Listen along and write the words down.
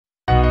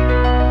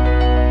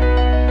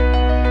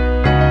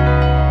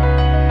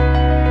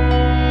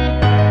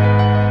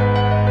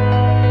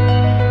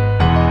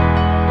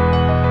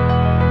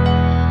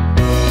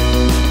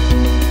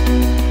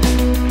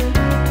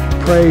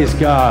Praise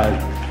God.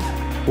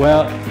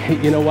 Well,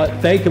 you know what?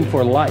 Thank Him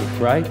for life,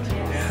 right?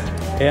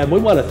 And we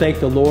want to thank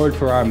the Lord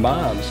for our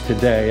moms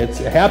today. It's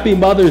Happy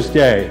Mother's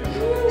Day.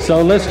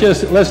 So let's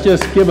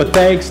just give a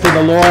thanks to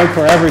the Lord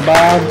for every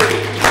mom.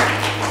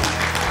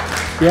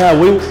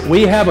 Yeah,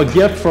 we have a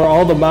gift for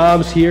all the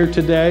moms here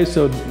today.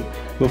 So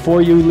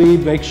before you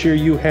leave, make sure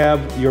you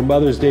have your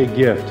Mother's Day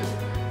gift.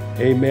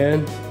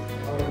 Amen.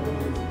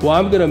 Well,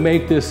 I'm going to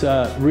make this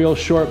real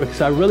short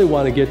because I really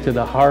want to get to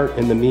the heart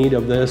and the meat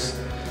of this.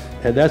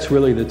 And that's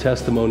really the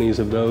testimonies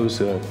of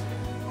those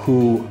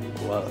who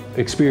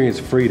experience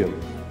freedom.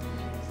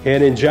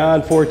 And in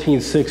John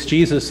 14:6,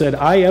 Jesus said,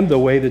 I am the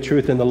way, the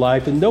truth, and the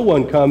life, and no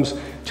one comes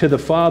to the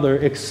Father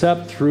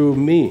except through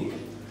me.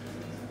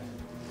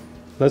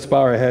 Let's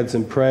bow our heads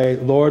and pray.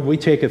 Lord, we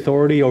take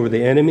authority over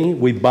the enemy.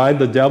 We bind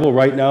the devil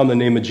right now in the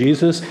name of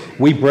Jesus.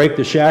 We break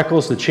the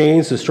shackles, the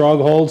chains, the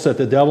strongholds that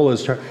the devil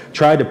has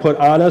tried to put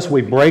on us.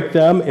 We break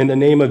them in the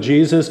name of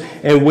Jesus,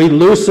 and we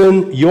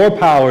loosen your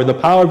power, the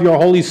power of your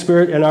Holy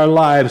Spirit in our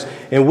lives,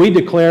 and we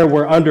declare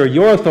we're under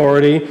your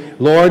authority,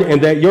 Lord,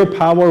 and that your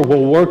power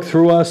will work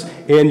through us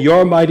in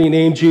your mighty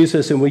name,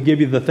 Jesus, and we give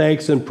you the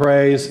thanks and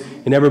praise.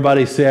 And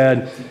everybody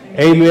said,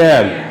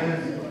 Amen.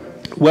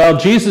 Well,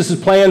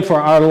 Jesus' plan for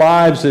our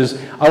lives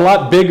is a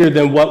lot bigger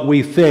than what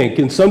we think.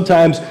 And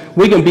sometimes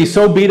we can be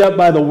so beat up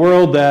by the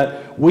world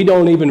that we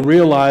don't even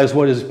realize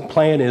what his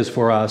plan is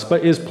for us.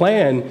 But his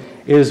plan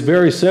is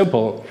very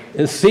simple.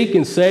 It's seek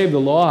and save the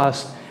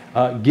lost,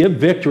 give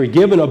victory,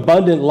 give an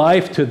abundant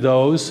life to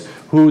those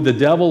who the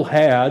devil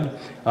had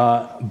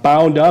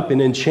bound up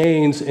and in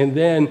chains, and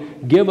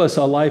then give us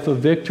a life of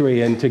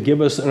victory and to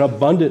give us an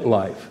abundant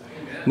life.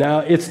 Now,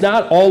 it's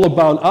not all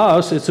about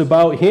us, it's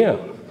about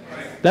him.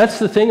 That's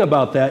the thing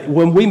about that.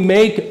 When we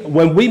make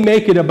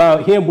it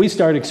about him, we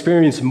start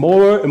experiencing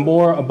more and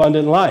more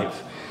abundant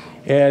life.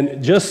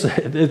 And just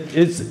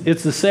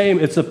it's the same,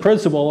 it's a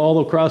principle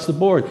all across the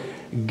board.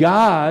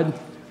 God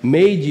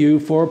made you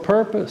for a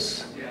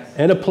purpose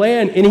and a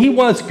plan, and he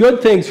wants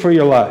good things for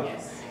your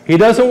life. He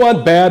doesn't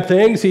want bad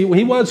things, he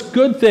wants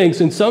good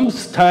things. And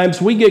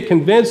sometimes we get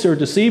convinced or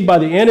deceived by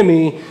the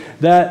enemy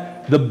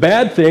that the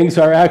bad things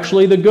are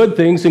actually the good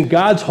things and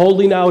God's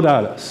holding out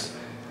on us.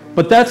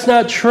 But that's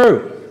not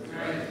true.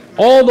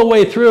 All the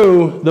way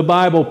through the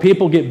Bible,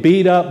 people get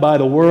beat up by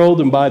the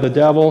world and by the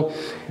devil.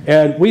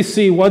 And we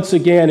see once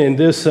again in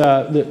this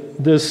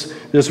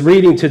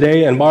reading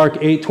today in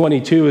Mark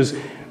 8:22 is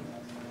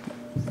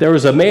there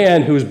was a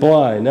man who's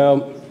blind.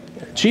 Now,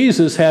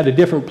 Jesus had a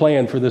different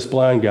plan for this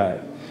blind guy.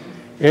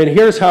 And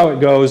here's how it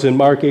goes in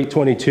Mark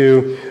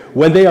 8:22.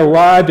 When they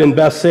arrived in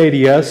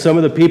Bethsaida, some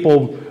of the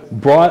people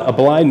brought a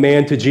blind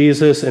man to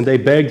Jesus, and they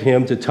begged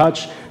him to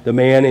touch the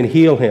man and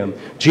heal him.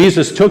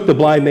 Jesus took the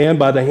blind man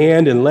by the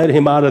hand and led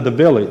him out of the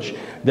village.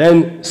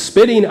 Then,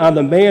 spitting on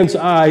the man's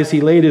eyes,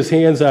 he laid his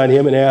hands on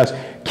him and asked,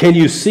 "Can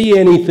you see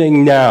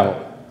anything now?"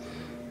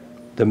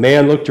 The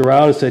man looked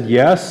around and said,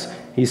 "Yes."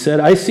 He said,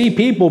 "I see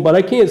people, but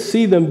I can't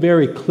see them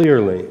very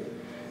clearly.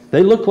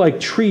 They look like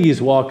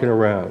trees walking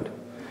around."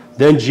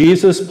 Then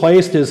Jesus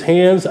placed his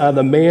hands on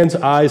the man's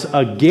eyes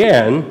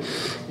again,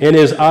 and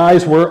his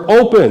eyes were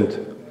opened.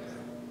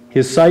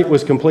 His sight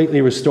was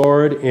completely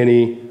restored, and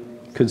he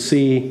could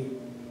see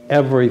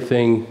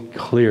everything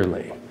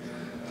clearly.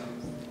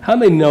 How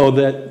many know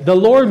that the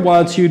Lord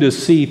wants you to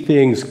see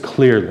things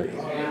clearly?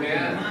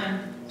 Amen.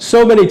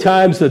 So many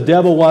times the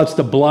devil wants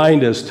to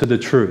blind us to the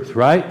truth,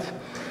 right?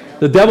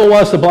 The devil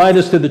wants to blind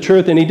us to the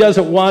truth, and he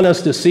doesn't want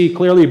us to see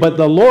clearly, but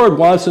the Lord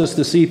wants us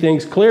to see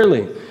things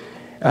clearly.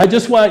 I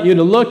just want you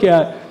to look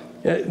at,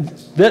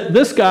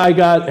 this guy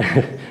got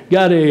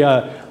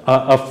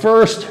a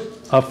first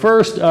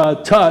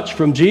touch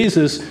from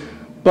Jesus,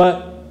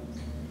 but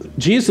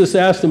Jesus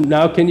asked him,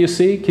 "Now can you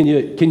see?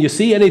 Can you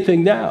see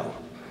anything now?"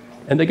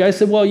 And the guy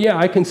said, "Well, yeah,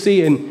 I can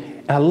see." And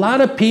a lot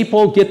of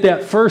people get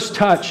that first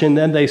touch and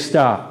then they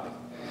stop.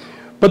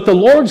 But the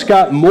Lord's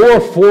got more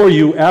for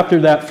you after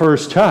that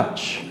first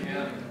touch.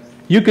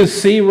 You can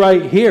see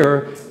right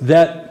here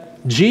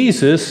that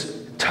Jesus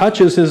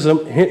touches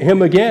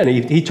him again.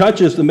 He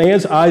touches the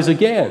man's eyes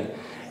again.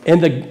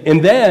 And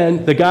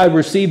then the guy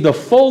received the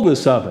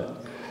fullness of it.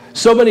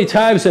 So many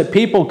times that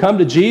people come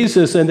to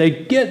Jesus and they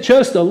get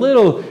just a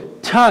little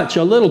touch,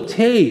 a little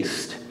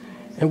taste.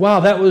 And wow,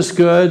 that was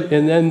good.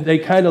 And then they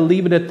kind of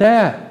leave it at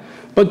that.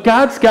 But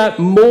God's got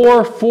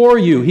more for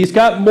you. He's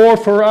got more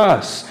for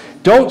us.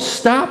 Don't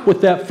stop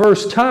with that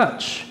first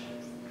touch.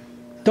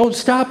 Don't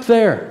stop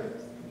there.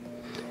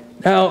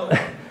 Now,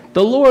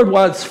 the Lord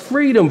wants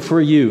freedom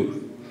for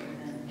you.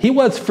 He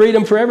wants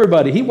freedom for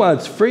everybody. He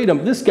wants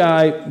freedom. This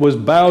guy was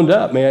bound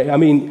up, man. I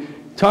mean,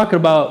 talking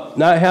about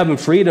not having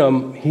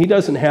freedom, he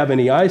doesn't have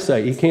any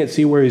eyesight. He can't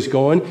see where he's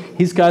going.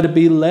 He's got to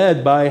be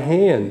led by a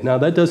hand. Now,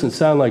 that doesn't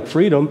sound like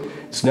freedom.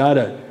 It's not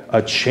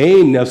a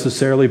chain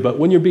necessarily, but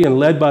when you're being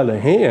led by the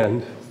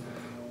hand,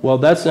 well,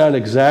 that's not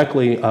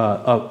exactly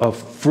a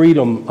free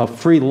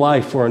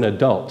life for an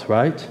adult,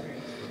 right?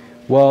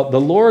 Well, the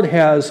Lord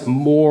has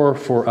more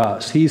for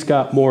us. He's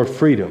got more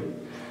freedom.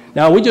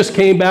 Now, we just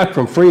came back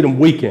from Freedom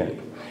Weekend,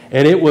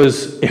 and it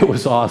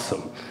was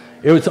awesome.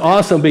 It was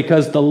awesome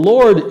because the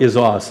Lord is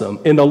awesome,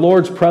 and the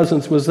Lord's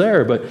presence was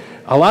there. But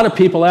a lot of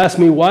people ask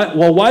me,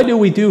 why do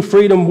we do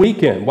Freedom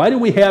Weekend? Why do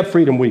we have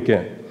Freedom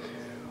Weekend?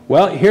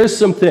 Well, here's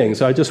some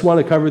things. I just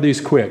want to cover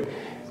these quick.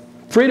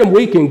 Freedom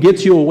Weekend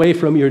gets you away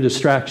from your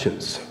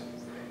distractions.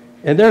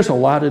 And there's a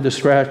lot of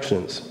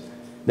distractions.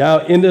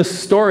 Now, in this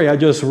story I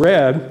just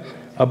read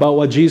about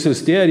what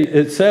Jesus did,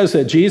 it says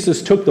that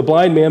Jesus took the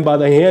blind man by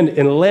the hand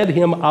and led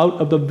him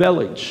out of the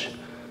village.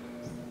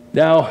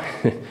 Now,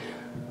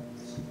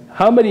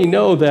 how many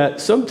know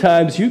that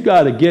sometimes you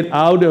got to get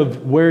out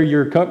of where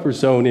your comfort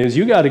zone is?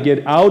 You got to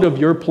get out of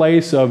your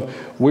place of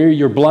where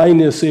your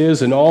blindness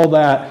is and all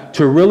that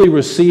to really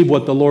receive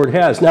what the Lord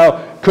has.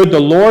 Now, could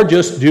the Lord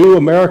just do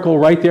a miracle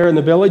right there in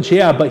the village?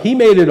 Yeah, but he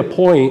made it a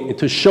point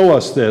to show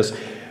us this.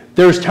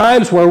 There's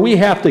times where we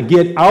have to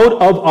get out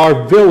of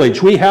our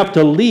village. We have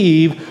to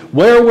leave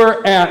where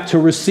we're at to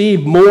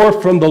receive more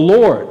from the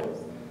Lord.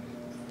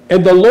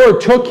 And the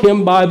Lord took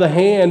him by the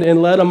hand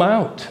and led him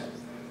out.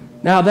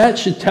 Now, that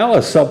should tell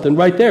us something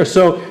right there.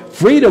 So,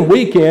 Freedom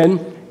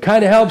Weekend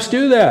kind of helps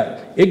do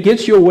that. It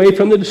gets you away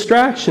from the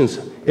distractions.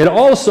 It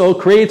also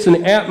creates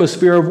an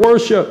atmosphere of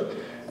worship.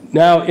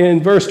 Now,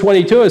 in verse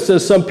 22, it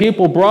says, some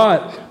people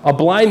brought a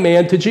blind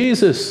man to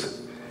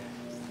Jesus.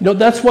 You know,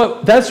 that's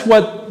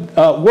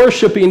what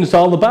worshiping is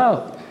all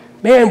about.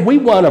 Man, we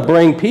want to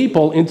bring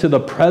people into the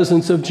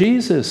presence of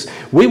Jesus.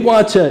 We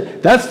want to,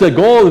 that's the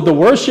goal of the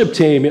worship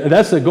team.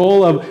 That's the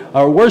goal of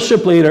our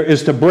worship leader,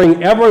 is to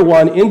bring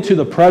everyone into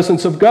the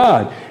presence of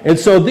God. And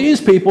so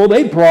these people,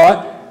 they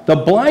brought the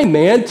blind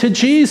man to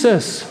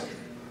Jesus.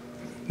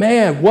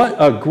 Man, what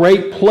a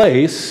great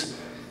place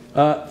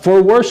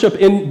for worship.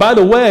 And by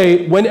the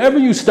way, whenever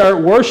you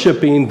start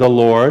worshiping the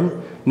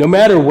Lord, no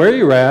matter where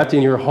you're at,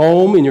 in your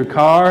home, in your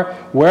car,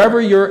 wherever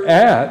you're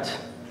at,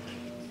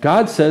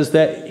 God says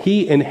that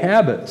he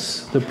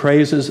inhabits the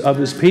praises of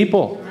his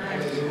people.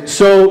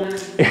 So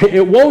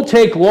it won't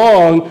take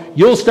long.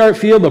 You'll start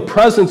feeling the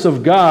presence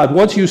of God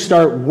once you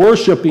start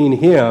worshiping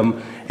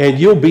him, and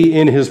you'll be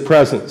in his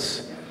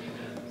presence.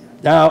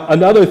 Now,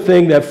 another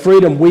thing that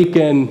Freedom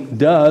Weekend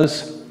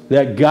does,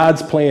 that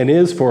God's plan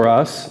is for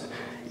us,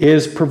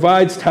 is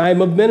provides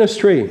time of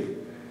ministry.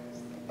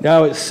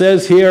 Now, it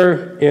says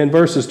here in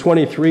verses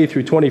 23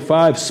 through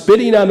 25,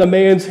 spitting on the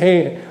man's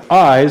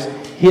eyes,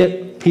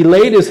 he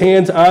laid his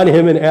hands on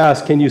him and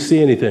asked, can you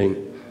see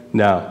anything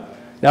now?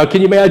 Now,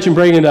 can you imagine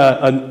bringing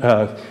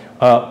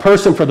a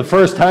person for the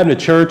first time to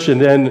church,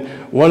 and then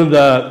one of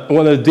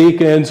the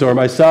deacons or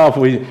myself,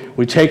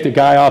 we take the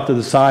guy off to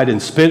the side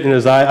and spit in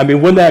his eye? I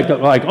mean, wouldn't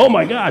that, like, oh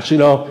my gosh, you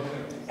know?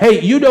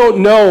 Hey, you don't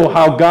know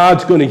how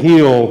God's going to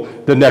heal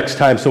the next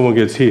time someone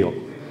gets healed.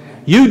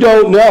 You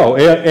don't know.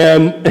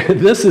 And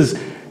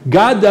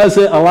God does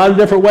it a lot of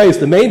different ways.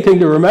 The main thing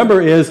to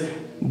remember is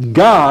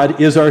God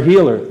is our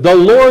healer. The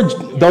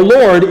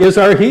Lord is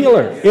our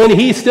healer, and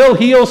he still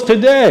heals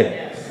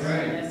today.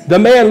 The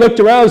man looked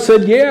around and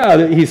said,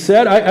 yeah, he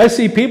said, I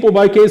see people, but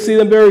I can't see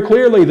them very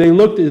clearly. They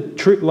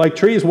looked like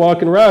trees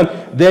walking around.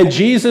 Then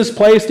Jesus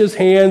placed his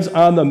hands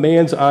on the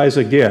man's eyes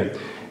again.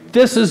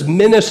 This is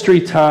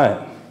ministry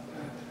time.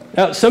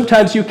 Now,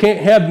 sometimes you can't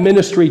have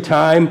ministry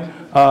time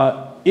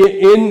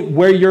in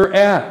where you're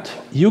at.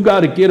 You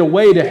got to get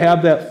away to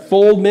have that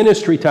full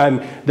ministry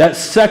time, that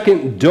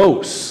second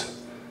dose.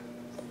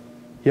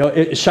 You know,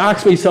 it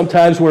shocks me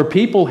sometimes where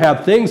people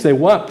have things they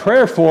want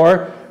prayer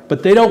for,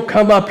 but they don't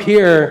come up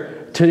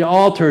here to the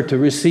altar to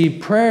receive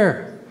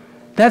prayer.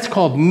 That's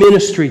called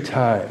ministry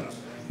time.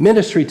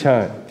 Ministry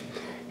time.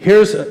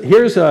 Here's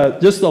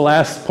just the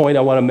last point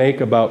I want to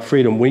make about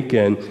Freedom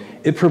Weekend.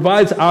 It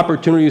provides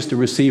opportunities to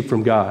receive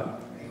from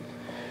God.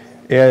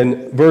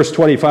 In verse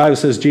 25, it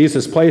says,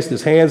 Jesus placed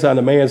his hands on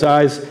the man's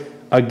eyes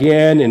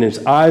again, and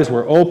his eyes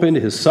were opened,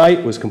 his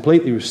sight was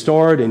completely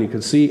restored, and he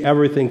could see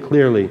everything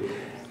clearly.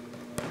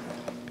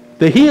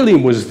 The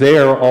healing was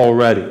there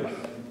already.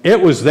 It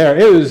was there.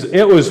 It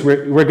was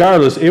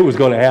regardless, it was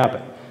going to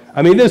happen.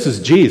 I mean, this is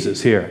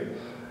Jesus here.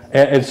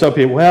 And some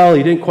people, well,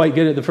 he didn't quite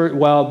get it the first.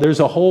 Well, there's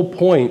a whole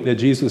point that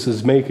Jesus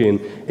is making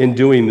in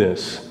doing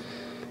this.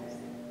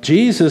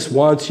 Jesus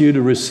wants you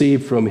to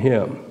receive from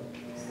him.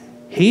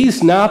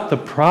 He's not the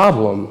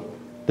problem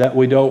that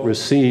we don't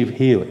receive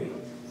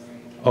healing.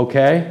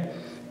 Okay?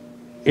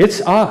 It's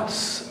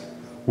us.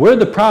 We're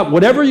the problem.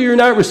 Whatever you're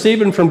not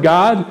receiving from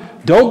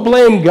God, don't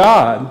blame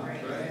God,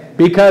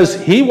 because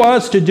he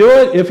wants to do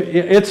it.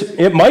 If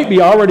it might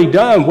be already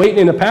done, waiting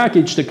in a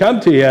package to come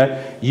to you.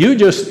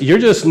 You're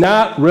just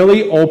not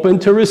really open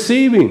to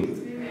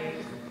receiving.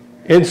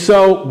 And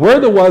so we're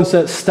the ones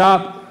that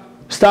stop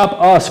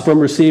us from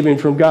receiving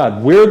from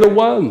God. We're the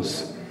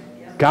ones.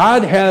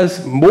 God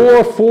has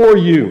more for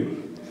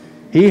you.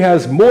 He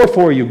has more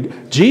for you.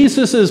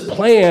 Jesus'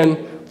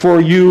 plan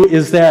for you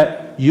is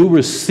that you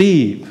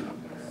receive.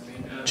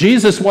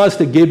 Jesus wants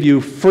to give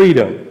you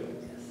freedom.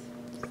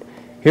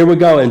 Here we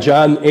go in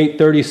John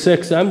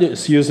 8:36. I'm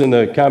just using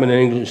the Common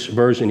English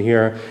version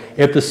here.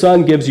 If the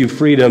Son gives you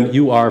freedom,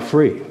 you are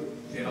free.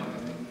 Yeah.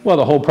 Well,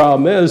 the whole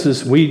problem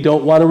is we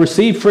don't want to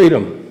receive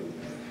freedom.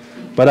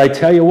 But I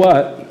tell you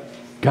what,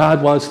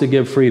 God wants to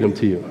give freedom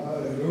to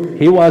you.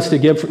 He wants to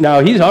give, now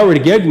he's already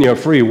given you a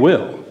free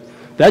will.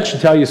 That should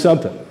tell you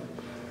something.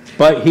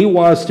 But he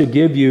wants to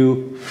give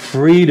you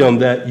freedom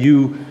that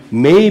you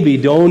maybe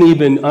don't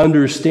even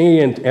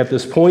understand at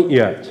this point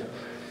yet.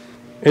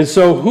 And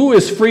so who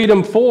is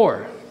freedom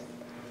for?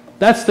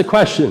 That's the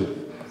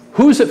question.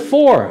 Who's it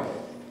for?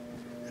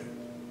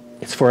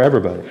 It's for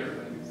everybody.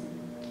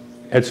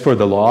 It's for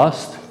the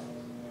lost.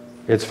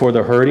 It's for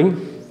the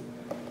hurting.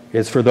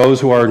 It's for those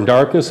who are in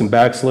darkness and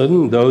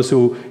backslidden, those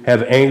who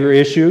have anger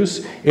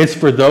issues. It's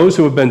for those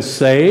who have been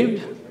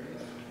saved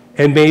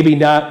and maybe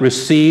not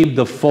received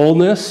the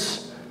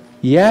fullness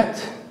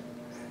yet.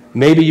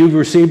 Maybe you've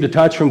received a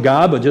touch from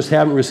God but just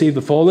haven't received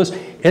the fullness.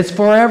 It's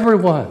for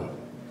everyone.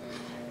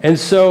 And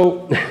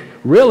so,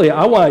 really,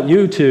 I want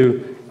you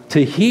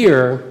to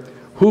hear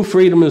who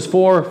freedom is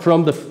for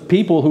from the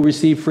people who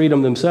receive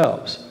freedom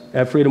themselves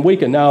at Freedom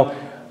Weekend. Now,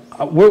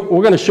 we're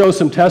going to show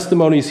some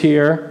testimonies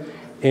here,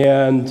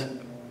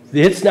 and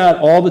it's not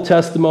all the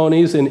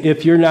testimonies, and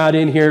if you're not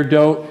in here,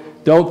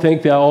 don't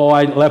think that, oh,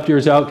 I left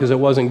yours out because it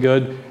wasn't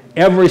good.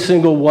 Every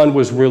single one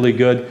was really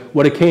good.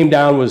 What it came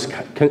down was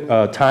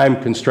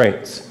time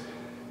constraints.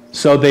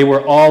 So they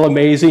were all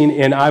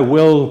amazing, and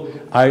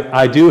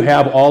I do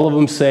have all of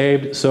them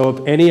saved. So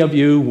if any of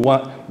you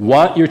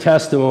want your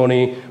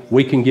testimony,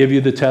 we can give you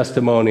the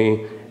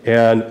testimony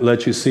and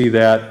let you see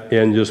that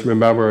and just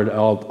remember it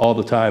all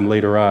the time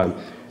later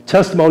on.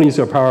 Testimonies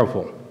are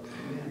powerful.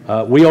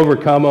 We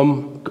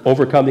overcome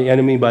the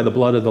enemy by the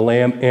blood of the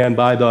Lamb and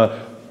by the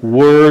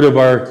word of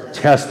our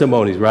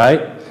testimonies,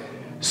 right?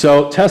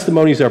 So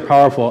testimonies are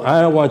powerful.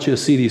 I want you to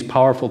see these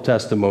powerful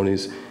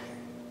testimonies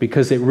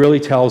because it really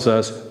tells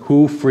us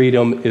who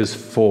freedom is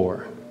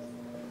for.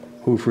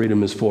 Who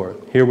freedom is for.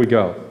 Here we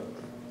go.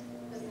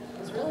 It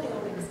was really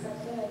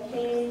unexpected. I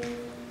came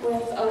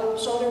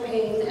with shoulder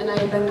pain, and I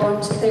had been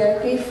going to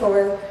therapy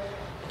for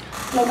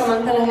like a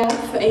month and a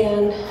half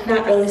and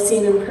not really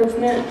seeing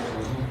improvement.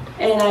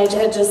 And I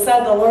had just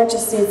said the Lord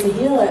just needs to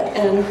heal it,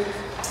 and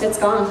it's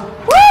gone.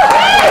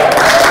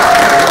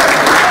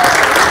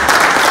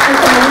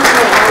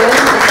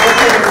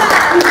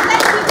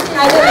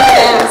 I didn't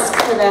ask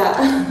for that,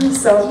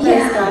 so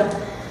praise God.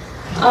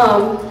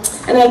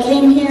 And I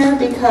came here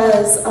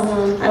because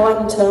I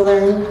wanted to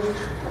learn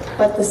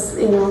what this,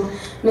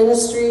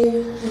 ministry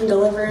and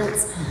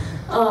deliverance.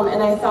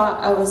 And I thought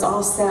I was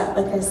all set,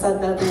 like I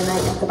said the other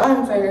night at the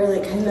bonfire,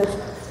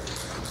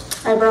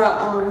 I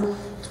brought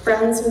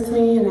friends with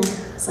me, and I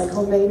was like,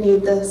 oh, they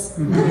need this.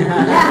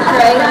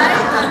 Right?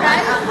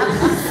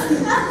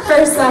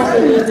 First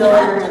sign you need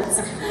deliverance.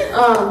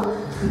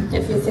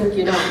 If you think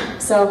you don't.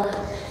 So,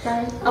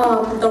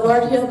 the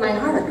Lord healed my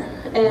heart,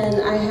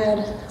 and I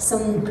had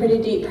some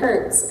pretty deep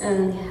hurts,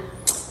 and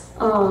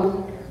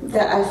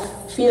that I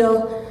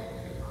feel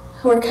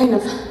were kind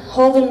of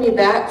holding me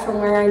back from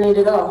where I need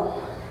to go.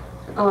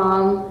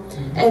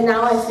 And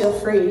now I feel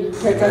free.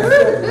 Like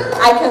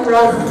I can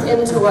run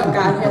into what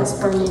God has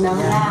for me now.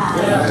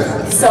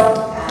 So,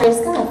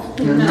 praise God.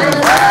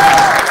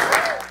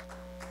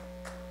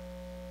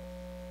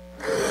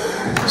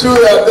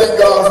 Truly, I thank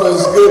God for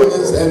His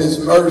goodness and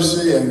His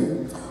mercy.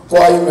 And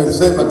before I even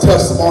say my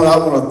testimony, I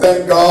want to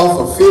thank God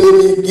for filling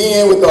me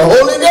again with the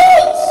Holy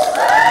Ghost.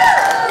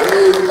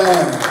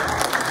 Amen.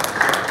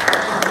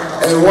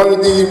 And one of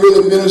the things He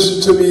really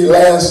ministered to me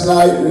last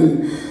night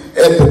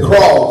at the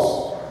cross,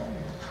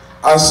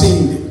 I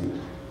seen it.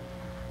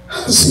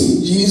 I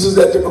seen Jesus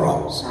at the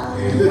cross.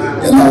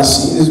 And I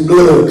seen His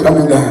blood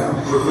coming down.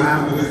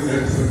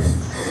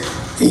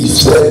 He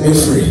set me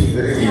free.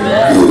 He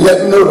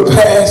let me know the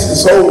past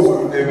is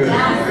over.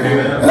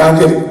 And I'm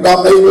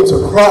able to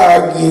cry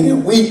again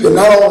and weep. And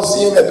I don't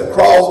see Him at the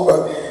cross,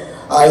 but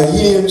I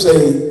hear Him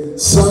say,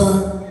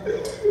 son,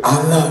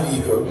 I love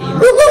you.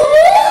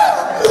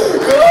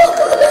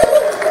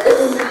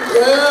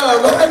 Yeah,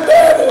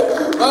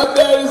 my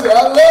daddy said, I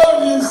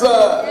love you,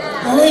 son.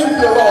 Thank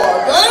you, Lord.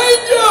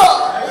 Thank you.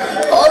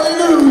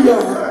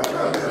 Hallelujah.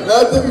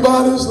 Nothing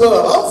but His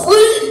love. I'm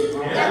free.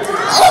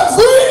 I'm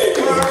free.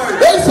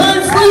 They say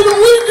Freedom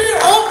Weekend.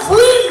 I'm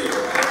free.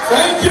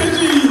 Thank you,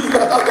 Jesus.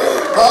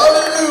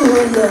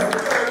 Hallelujah.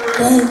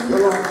 Thank you,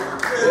 Lord.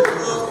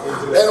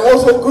 And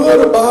what's so good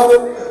about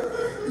it,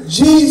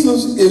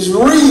 Jesus is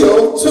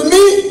real to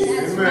me.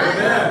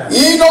 He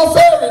ain't no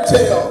fairy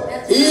tale.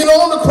 He ain't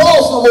on the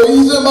cross no more.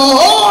 He's in my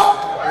heart.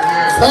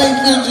 Thank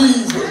you,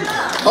 Jesus.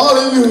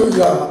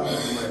 Hallelujah.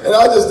 And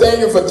I just thank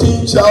Him for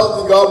Teen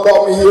Challenge. God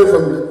brought me here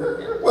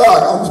from,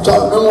 well, I'm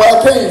trying to remember where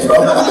I came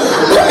from.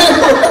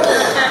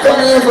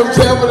 Coming in from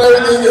Tampa and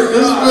everything.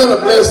 This has been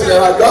a blessing.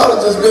 And God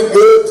has just been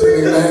good to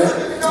me, man.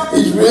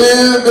 He's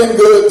really been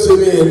good to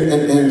me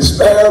and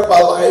spared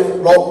my life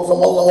and brought me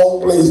from a long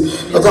place.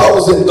 Because I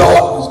was in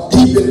darkness,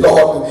 deep in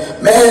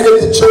darkness. Mad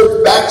at the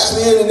church,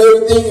 backsliding and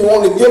everything. He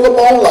wanted to give up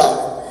on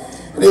life.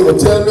 And they were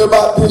telling me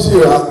about this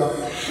here.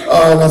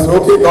 And I said,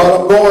 okay,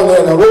 God, I'm going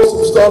there. And I wrote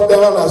some stuff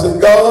down. And I said,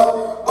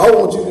 God, I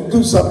want you to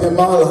do something in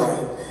my life.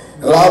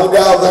 And a lot of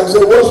guys like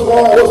say, what's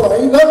wrong? What's wrong?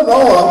 Ain't nothing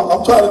wrong.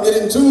 I'm trying to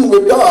get in tune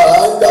with God.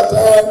 I ain't got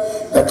time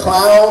the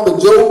clown, the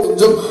joke.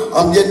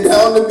 I'm getting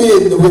down to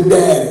business with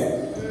Daddy.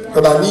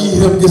 Because I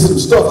need him to get some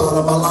stuff out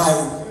of my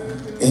life.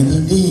 And he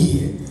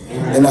did.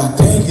 And I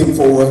thank him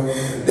for it,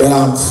 that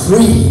I'm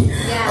free.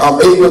 I'm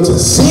able to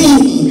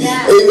sing,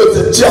 able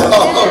to jump,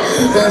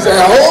 and say,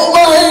 hold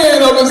my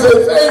hand up and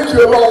say, thank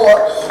you, Lord,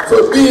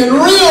 for being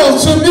real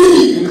to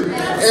me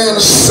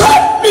and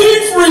set me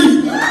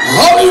free.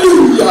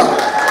 Hallelujah.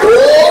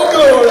 Oh,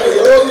 glory.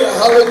 Oh, yeah.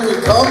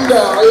 Hallelujah. Calm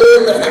down.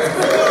 Amen.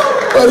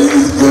 But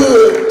he's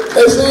good.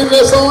 They sing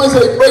that song and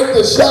say, break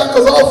the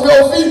shackles off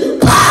your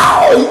feet.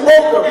 Pow! He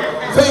broke them.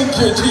 Thank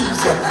you,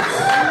 Jesus.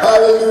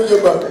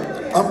 Hallelujah. But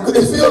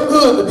it feels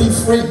good to be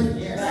free.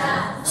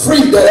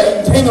 Free, that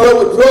ain't tangled up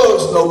with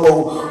drugs no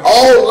more.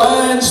 All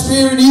lying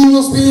spirit,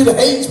 evil spirit,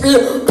 hate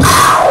spirit,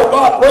 pow!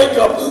 God, break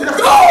up.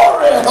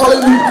 Glory!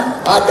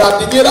 Hallelujah. I got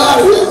to get out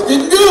of here. It's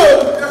getting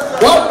good.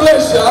 God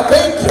bless you. I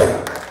thank you.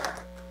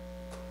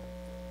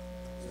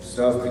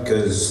 Stuff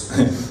because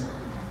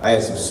I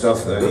had some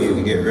stuff that I needed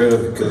to get rid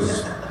of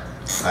because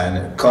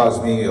it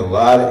caused me a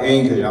lot of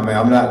anger. I mean,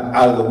 I'm not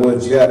out of the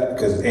woods yet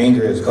because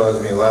anger has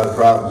caused me a lot of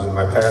problems in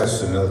my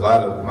past, and a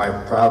lot of my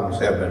problems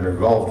have been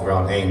revolved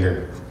around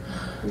anger.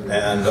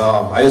 And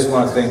I just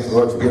want to thank the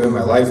Lord for giving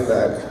my life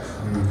back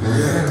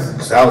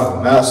because I was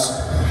a mess.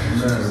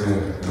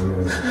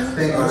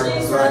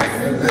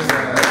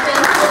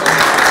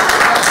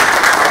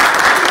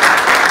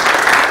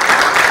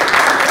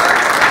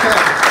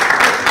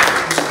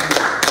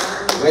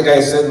 Like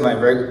I said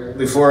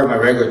before in my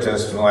regular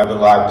testimony, I've been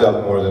locked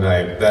up more than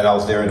I've been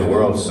out there in the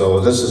world, so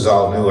this is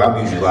all new. I'm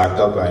usually locked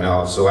up by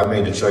now, so I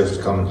made the choice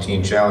to come to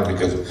Teen Challenge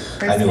because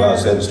I knew I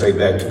was heading straight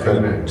back to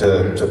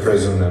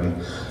prison,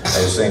 and I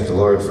just thank the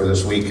Lord for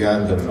this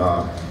weekend, and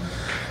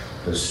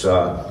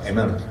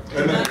amen.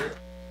 Amen.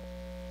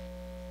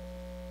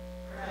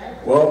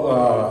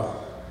 Well,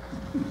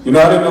 you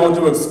know, I didn't know what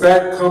to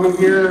expect coming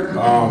here.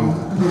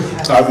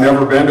 I've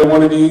never been to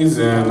one of these,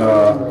 and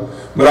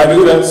but I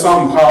knew that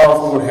something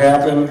powerful would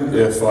happen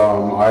if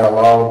I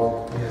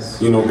allowed,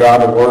 you know, God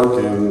to work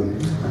and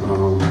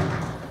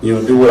you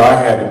know, do what I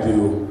had to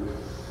do.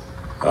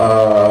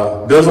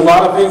 There's a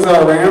lot of things that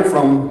I ran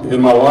from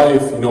in my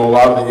life. You know, a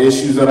lot of the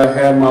issues that I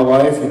had in my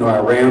life, you know, I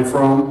ran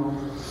from.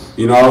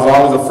 You know, I was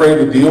always afraid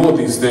to deal with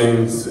these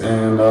things,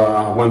 and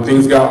when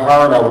things got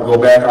hard, I would go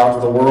back out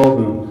to the world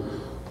and,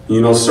 you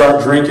know,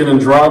 start drinking and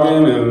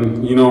drugging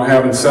and, you know,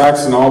 having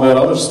sex and all that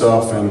other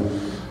stuff. And,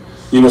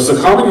 you know, so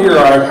coming here,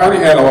 I kind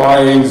of had a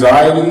lot of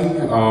anxiety.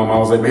 I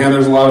was like, man,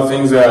 there's a lot of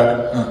things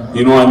that,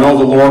 you know, I know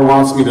the Lord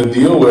wants me to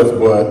deal with,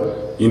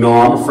 but, you know,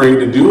 I'm afraid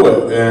to do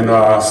it. And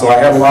so I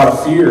have a lot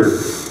of fear.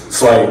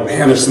 It's like,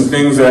 man, there's some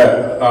things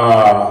that,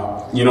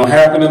 you know,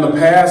 happened in the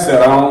past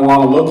that I don't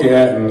want to look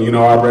at. And, you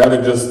know, I'd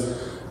rather just,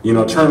 you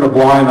know, turn a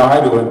blind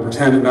eye to it and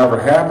pretend it never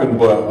happened.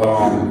 But,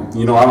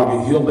 you know, I don't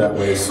get healed that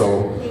way.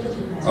 So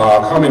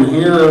coming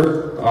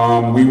here,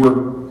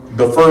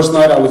 the first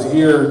night I was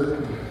here,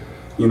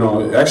 you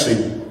know,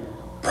 actually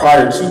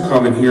prior to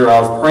coming here, I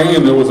was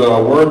praying. There was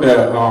a word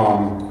that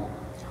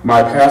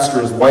my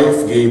pastor's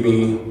wife gave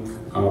me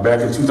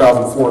back in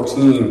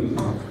 2014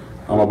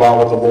 about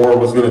what the Lord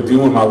was going to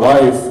do in my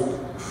life.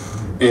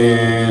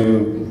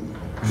 And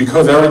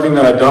because everything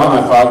that I'd done,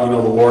 I thought, you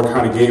know, the Lord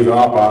kind of gave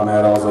up on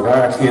that. I was like,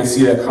 I can't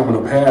see that coming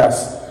to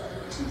pass.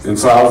 And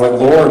so I was like,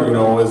 Lord, you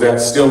know, is that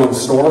still in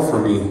store for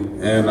me?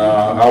 And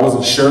I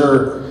wasn't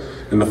sure.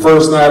 And the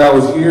first night I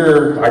was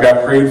here, I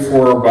got prayed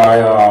for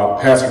by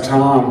Pastor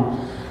Tom,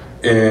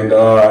 and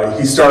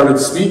he started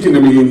speaking to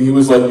me, and he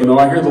was like, you know,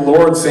 I hear the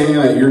Lord saying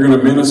that you're going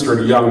to minister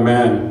to young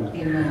men.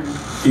 Amen.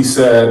 He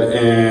said,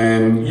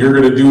 and you're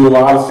going to do a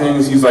lot of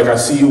things. He's like, I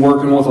see you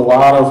working with a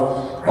lot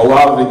of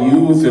the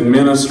youth and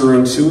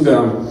ministering to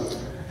them.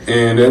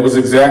 And it was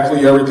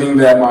exactly everything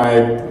that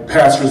my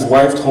pastor's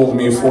wife told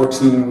me in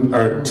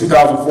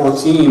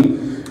 2014.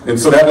 And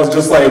so that was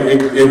just like,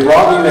 it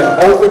brought me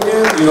that hope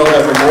again, you know,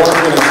 that the Lord's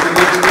going to change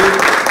me,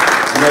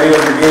 and that he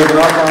hasn't given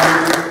up on me.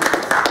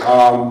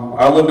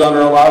 I lived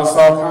under a lot of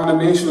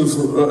self-condemnation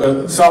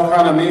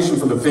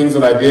for the things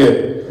that I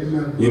did.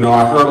 Amen. You know,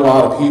 I hurt a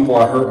lot of people.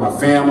 I hurt my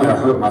family. I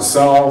hurt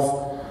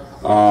myself.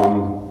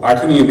 I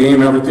couldn't even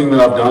name everything that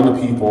I've done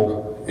to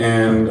people.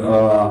 And,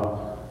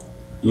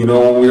 you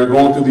know, when we were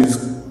going through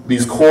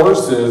these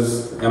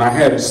courses, and I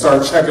had to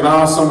start checking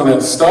off some of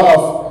that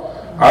stuff,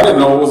 I didn't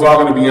know it was all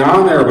going to be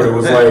on there, but it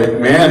was like,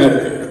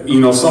 man, you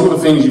know, some of the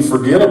things you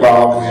forget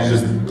about,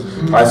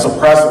 I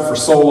suppressed it for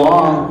so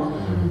long.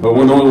 But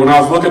when I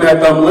was looking at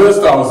that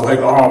list, I was like,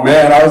 oh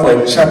man, I was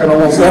like checking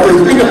almost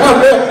everything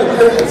on there.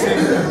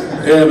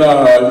 And,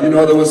 you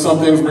know, there was some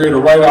things where you had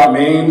to write out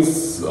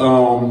names,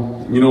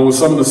 you know, with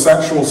some of the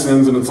sexual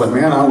sins, and it's like,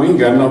 man, we ain't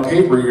got enough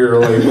paper here.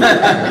 Like,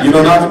 you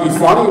know, not to be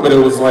funny, but it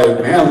was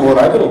like, man, Lord,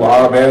 I did a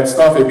lot of bad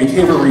stuff. It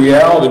became a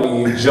reality to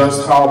me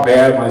just how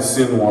bad my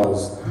sin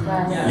was.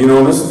 You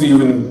know, this is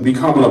even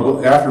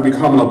after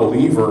becoming a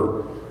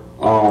believer,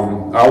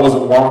 I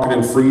wasn't walking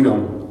in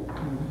freedom.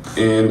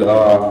 And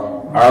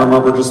I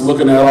remember just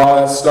looking at all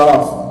that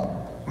stuff,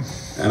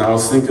 and I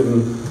was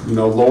thinking, you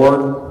know,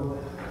 Lord,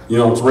 you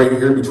know, it's right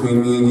here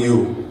between me and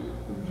you.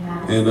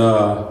 And,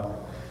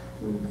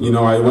 you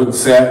know, I went and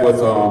sat with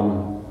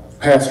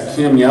Pastor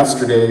Kim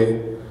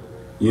yesterday,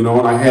 you know,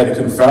 and I had to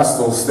confess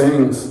those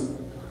things.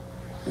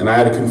 And I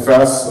had to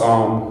confess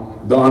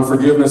the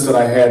unforgiveness that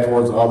I had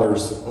towards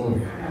others.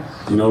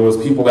 You know, it was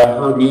people that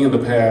hurt me in the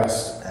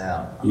past.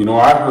 You know,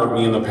 I hurt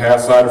me in the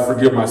past, so I had to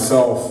forgive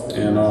myself.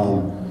 And,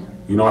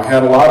 you know, I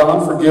had a lot of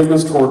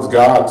unforgiveness towards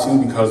God,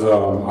 too, because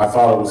I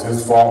thought it was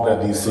his fault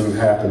that these things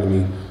happened to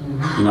me.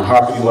 You know,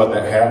 how could he let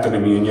that happen to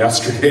me? And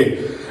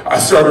yesterday, I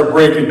started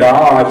breaking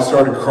down. I just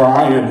started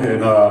crying.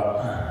 And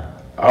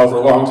I was a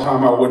long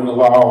time, I wouldn't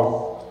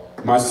allow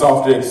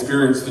myself to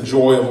experience the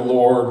joy of the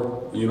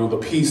Lord, you know, the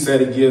peace that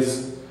he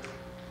gives.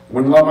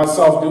 Wouldn't let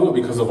myself do it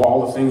because of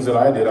all the things that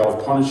I did. I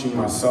was punishing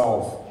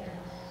myself.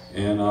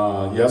 And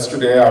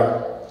yesterday,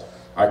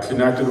 I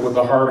connected with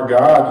the heart of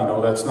God. You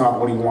know, that's not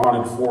what he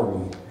wanted for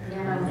me.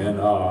 And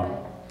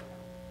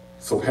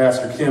so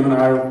Pastor Kim and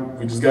I,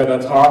 we just got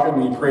done talking,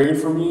 and he prayed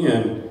for me,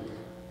 and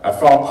I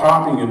felt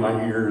popping in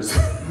my ears.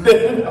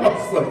 And I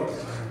was like,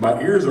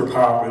 my ears are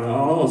popping. I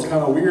don't know, it's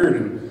kind of weird.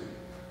 And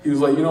he was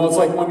like, you know, it's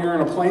like when you're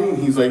in a plane.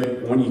 He's like,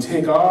 when you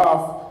take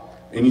off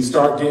and you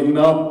start getting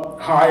up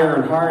higher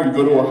and higher, you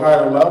go to a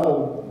higher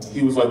level.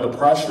 He was like, the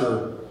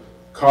pressure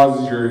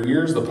causes your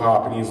ears to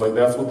pop. And he's like,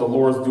 that's what the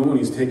Lord's doing.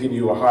 He's taking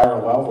you to a higher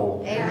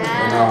level. Amen.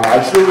 And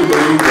I truly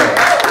believe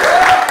that.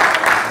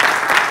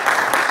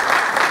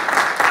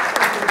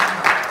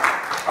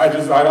 I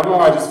don't know,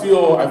 I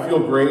feel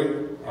great.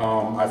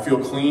 I feel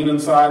clean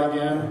inside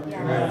again.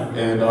 Yeah.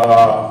 And,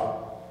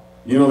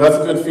 you know, that's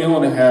a good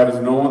feeling to have, is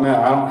knowing that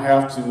I don't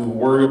have to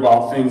worry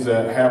about things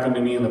that happened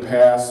to me in the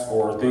past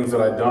or things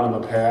that I've done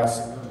in the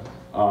past.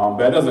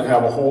 That doesn't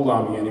have a hold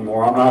on me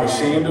anymore. I'm not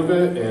ashamed of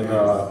it, and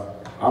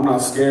I'm not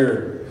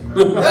scared.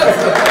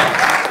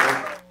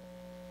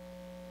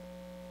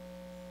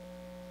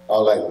 I'd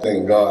like to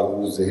thank God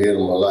who's the head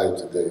of my life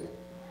today.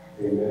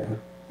 Amen.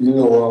 You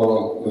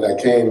know, when I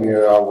came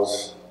here,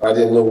 I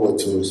didn't know what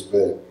to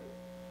expect.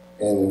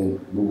 And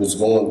we was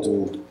going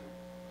through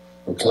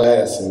a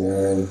class in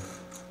there, and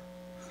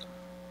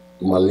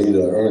my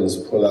leader,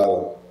 Ernest, pulled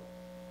out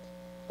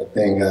a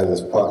thing out of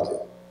his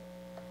pocket.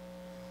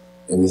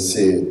 And it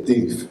said,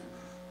 thief.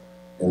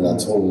 And I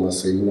told him, I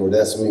said, you know,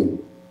 that's me.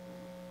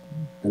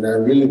 And I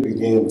really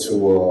began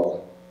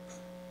to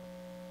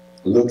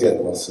look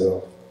at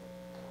myself.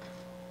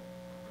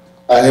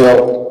 I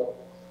held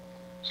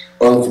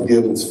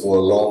unforgiveness for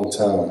a long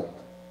time.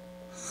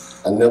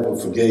 I never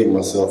forgave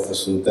myself for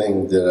some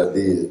things that I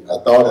did. I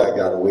thought I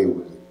got away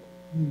with it.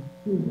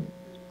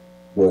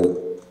 But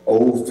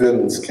old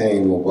feelings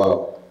came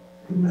about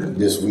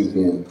this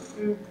weekend.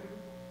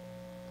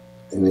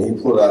 And then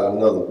he pulled out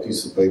another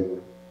piece of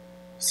paper,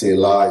 said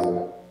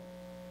liar.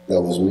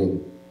 That was me.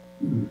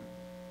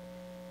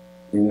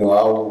 You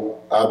know,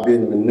 I've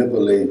been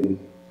manipulating.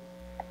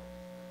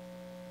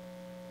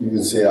 You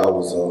can say I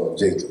was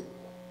Jacob,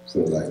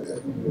 something like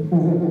that.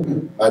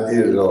 I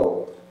did it all.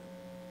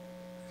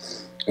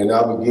 And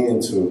I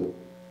began to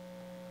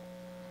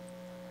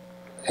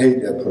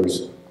hate that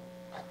person.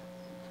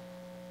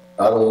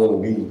 I don't want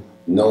to be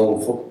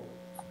known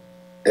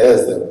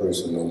as that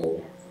person no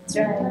more.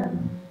 Yeah.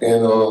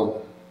 And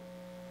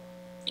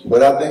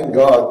but I thank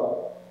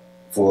God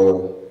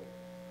for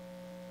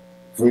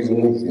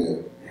Freeland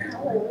weekend.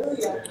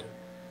 Hallelujah.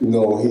 You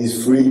know,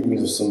 he's freed me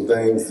of some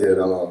things that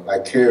I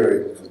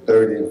carried for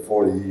 30 and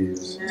 40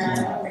 years.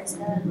 Yeah.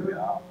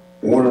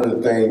 One of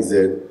the things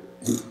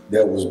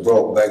that was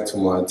brought back to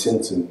my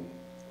attention,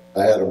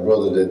 I had a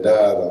brother that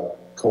died of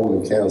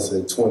colon cancer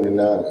at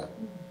 29.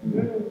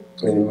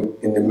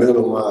 In the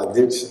middle of my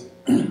addiction,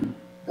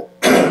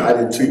 I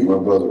didn't treat my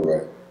brother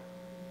right.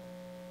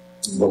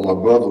 But my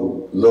brother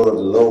loved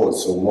the Lord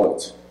so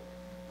much.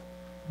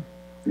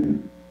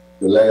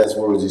 The last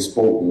words he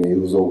spoke to me, it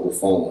was over the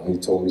phone. He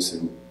told me, he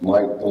said,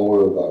 Mike, don't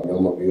worry about me,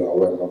 I'm going to be all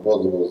right. My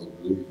brother was a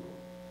believer.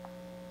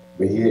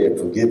 But he had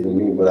forgiven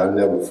me, but I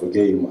never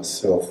forgave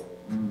myself.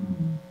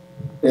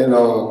 And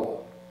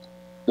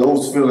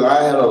those feelings,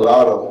 I had a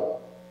lot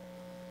of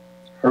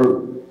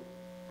hurt.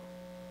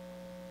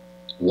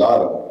 A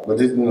lot of, but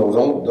you know,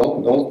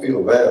 don't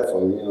feel bad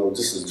for me. You know,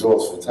 this is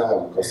joyful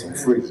time because I'm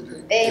free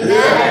today.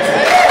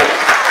 Amen.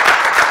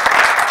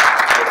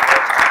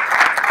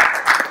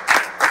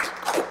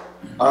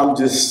 I'm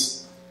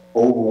just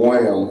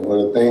overwhelmed with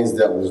the things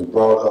that was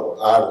brought up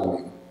out of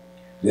me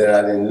that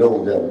I didn't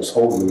know that was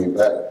holding me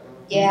back.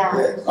 Yeah.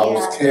 I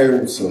was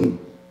carrying some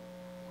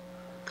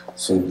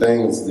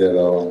things that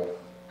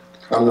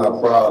I'm not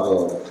proud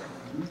of.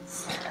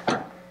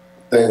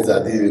 Things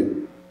I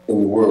did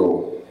in the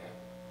world.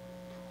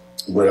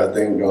 But I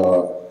thank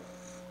God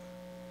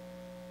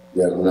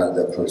that I'm not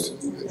that person.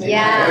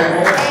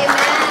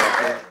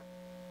 Yeah.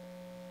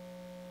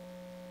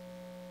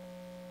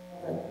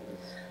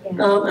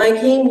 Amen. I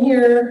came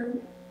here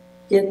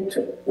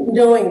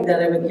knowing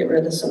that I would get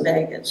rid of some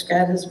baggage.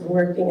 God has been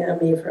working on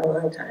me for a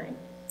long time.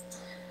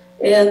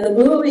 And the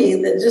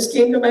movie that just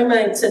came to my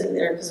mind sitting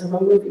there, because I'm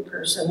a movie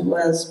person,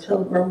 was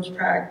Pilgrim's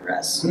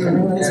Progress. If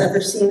anyone's ever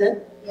seen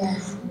it?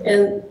 Yes.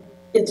 And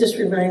it just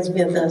reminds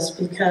me of this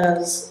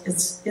because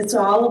it's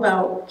all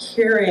about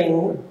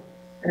carrying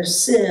our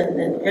sin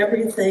and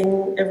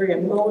everything, every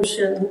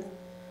emotional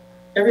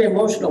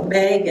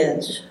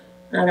baggage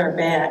on our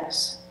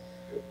backs.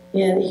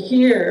 And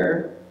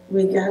here,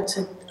 we got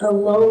to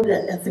unload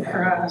it at the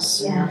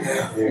cross. Yeah.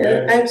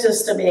 And I'm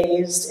just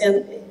amazed.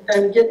 And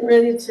I'm getting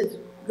ready to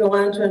go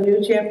on to a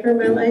new chapter in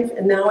my life,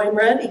 and now I'm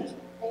ready.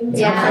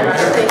 Yeah.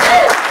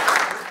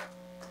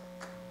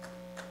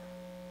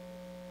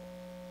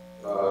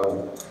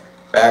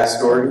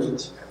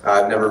 Backstory,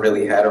 I've never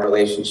really had a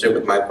relationship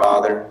with my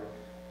father.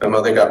 My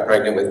mother got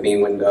pregnant with me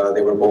when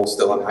they were both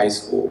still in high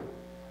school.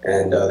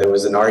 And there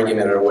was an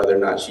argument on whether or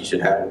not she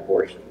should have an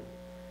abortion.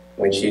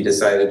 When she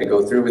decided to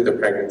go through with the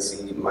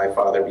pregnancy, my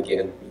father began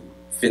to be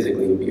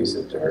physically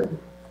abusive to her,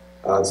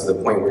 to the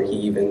point where he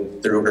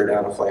even threw her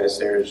down a flight of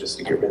stairs just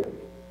to get rid of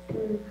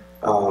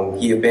me.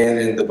 He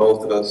abandoned the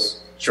both of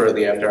us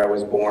shortly after I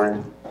was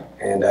born,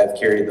 and I've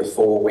carried the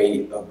full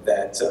weight of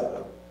that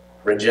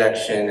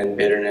rejection and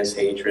bitterness,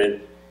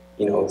 hatred,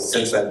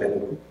 since I've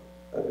been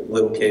a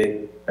little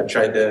kid. I've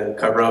tried to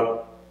cover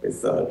up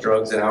with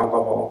drugs and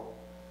alcohol,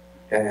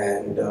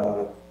 and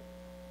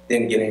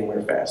didn't get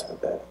anywhere fast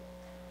with that.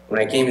 When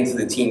I came into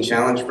the Teen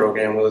Challenge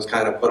program, it was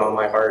kind of put on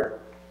my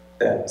heart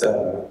that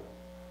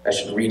I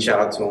should reach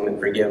out to him and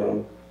forgive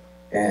him,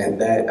 and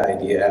that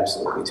idea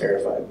absolutely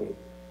terrified me.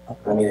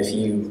 I mean, if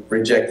he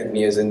rejected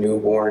me as a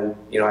newborn,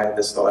 I had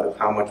this thought of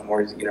how much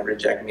more is he going to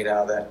reject me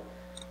now that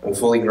I'm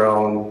fully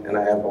grown and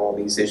I have all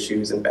these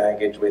issues and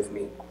baggage with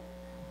me.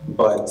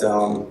 But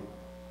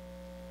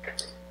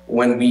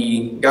when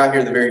we got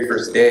here the very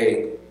first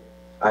day,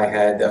 I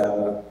had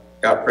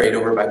got prayed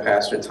over by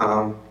Pastor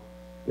Tom.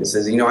 He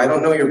says, I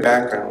don't know your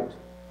background,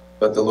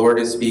 but the Lord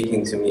is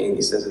speaking to me, and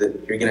he says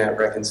that you're going to have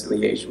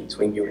reconciliation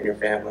between you and your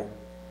family.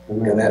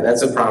 Amen. And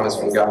that's a promise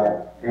from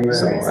God. Amen.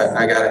 So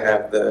I got to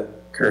have the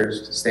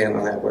courage to stand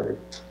on that word.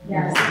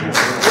 Yes.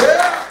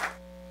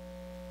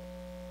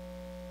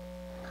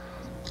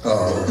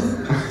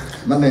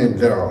 My name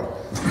is Darryl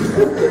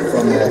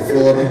from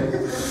Florida.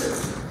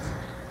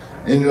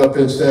 Ended up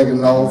in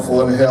Saginaw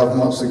 4.5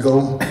 months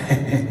ago.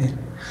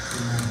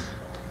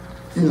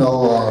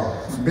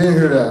 Being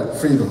here at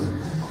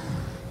Freeland,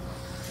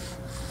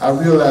 I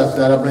realized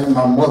that I blame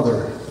my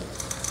mother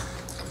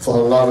for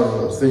a lot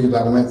of the things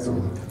I went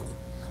through.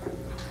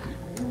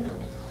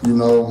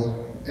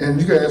 And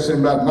you can ask me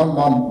about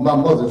my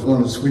mother's one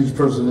of the sweetest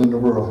persons in the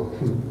world.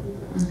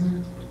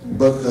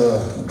 But the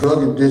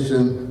drug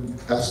addiction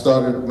I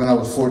started when I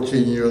was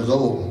 14 years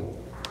old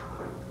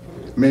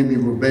made me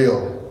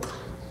rebel.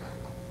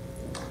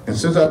 And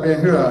since I've been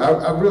here,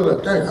 I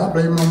realized, dang, I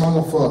blame my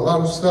mama for a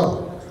lot of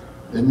stuff.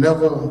 And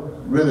never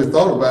really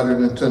thought about it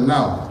until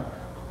now.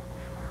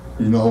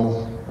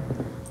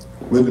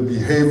 With the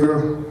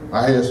behavior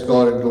I had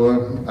started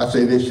doing, I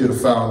say they should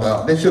have found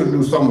out. They should have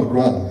knew something was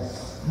wrong.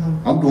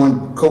 I'm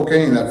doing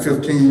cocaine at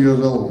 15 years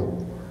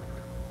old.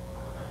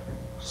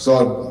 So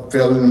I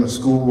fell into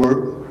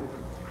schoolwork.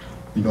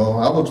 I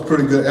was a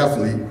pretty good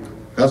athlete.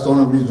 That's the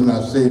only reason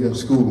I stayed in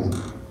school,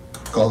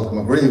 because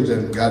my grades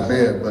got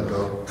bad, but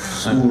the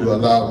school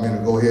allowed me to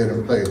go ahead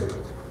and play.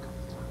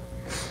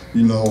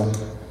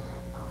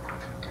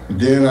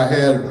 Then I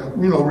had,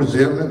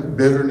 resentment,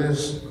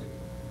 bitterness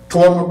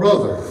toward my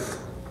brother.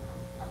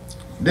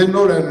 Didn't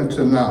know that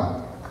until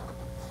now.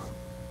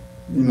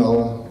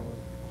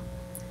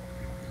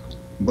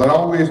 But I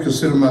always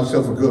consider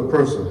myself a good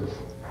person,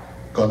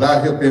 because I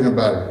help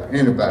anybody.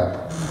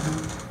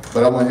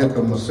 But I want to help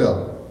them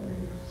myself.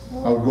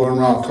 I was going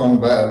around talking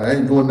about it. I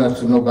ain't doing that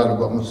to nobody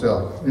but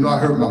myself. I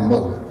hurt my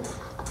mother.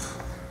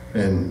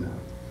 And,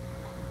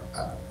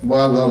 I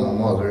love my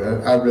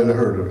mother. I really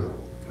hurt her.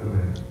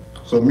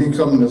 So me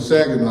coming to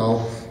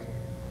Saginaw,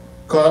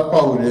 I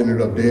probably ended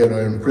up dead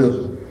or in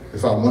prison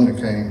if I wouldn't have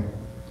came.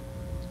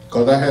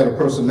 Because I had a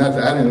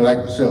personality, I didn't like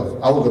myself.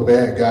 I was a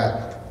bad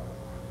guy.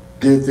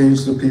 Did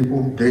things to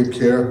people, didn't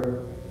care.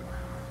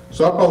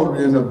 So I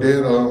probably ended up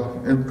dead or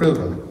in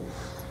prison.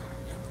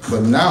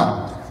 But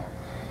now,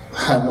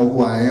 I know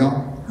who I am.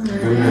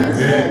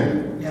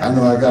 Amen. I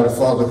know I got a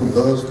father who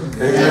loves me.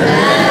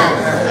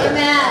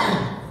 Amen.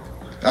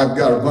 I've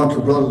got a bunch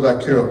of brothers I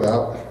care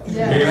about.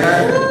 Yeah.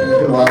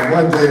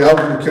 One day I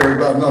wouldn't care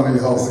about none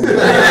of y'all.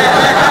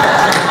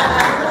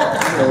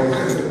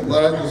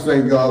 But I just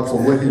thank God for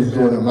what he's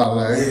doing in my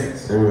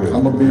life.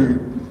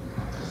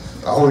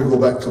 I always go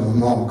back to my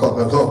mom because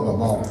I love my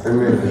mom.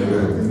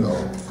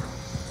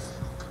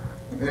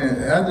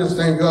 And I just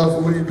thank God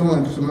for what he's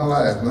doing in my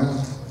life, man.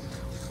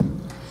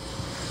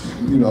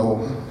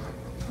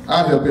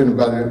 I help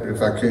anybody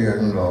if I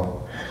can,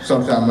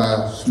 Sometimes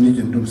I sneak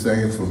and do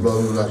things for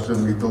brothers I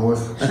shouldn't be doing.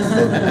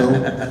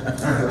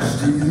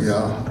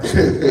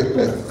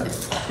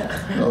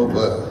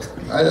 But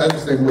I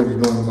just think what he's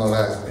doing in my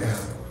life.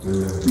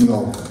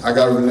 I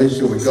got a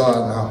relationship with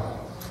God now,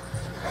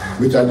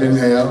 which I didn't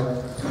have.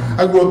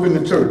 I grew up in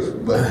the church,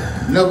 but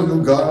never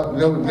knew God,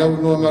 never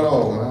knew him at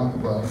all, man.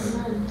 But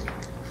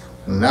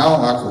now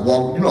I could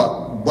walk,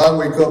 I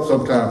wake up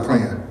sometimes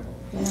praying.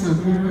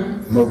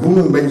 My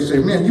roommate say,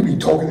 man, you be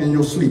talking in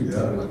your sleep.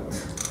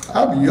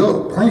 I'll be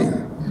up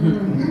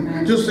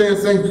praying. Just saying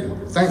thank you.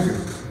 Thank you.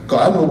 Because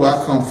I know where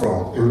I come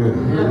from.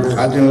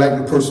 I didn't like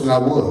the person I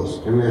was.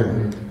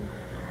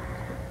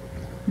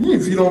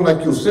 If you don't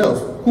like yourself,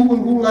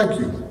 who like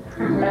you?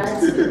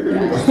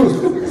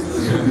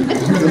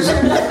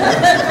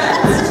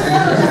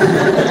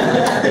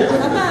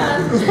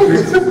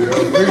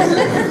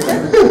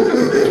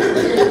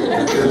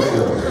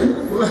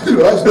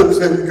 I should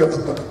say because,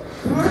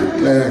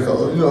 man,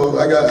 you know,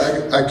 I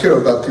care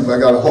about people. I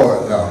got a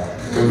heart now.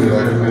 You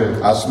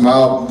know, I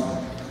smile.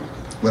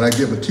 When I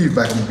get my teeth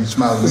back, I'm gonna be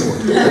smiling more. I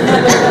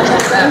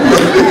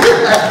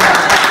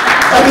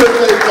just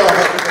say God.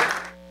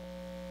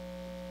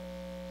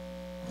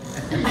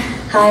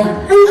 Hi.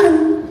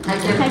 Hi,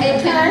 Kim. I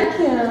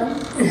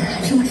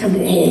feel like I'm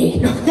an AA.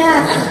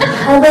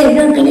 Oh, wait,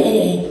 no, I'm an AA.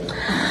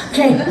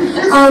 Okay.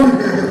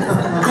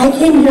 I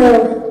came here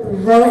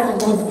really, I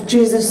love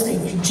Jesus.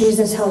 Thank you,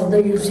 Jesus.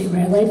 Hallelujah. You saved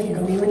my life. You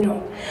don't even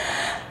know.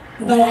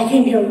 But I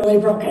came here really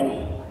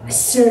broken.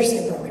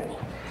 Seriously broken.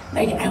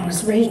 Like I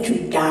was ready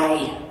to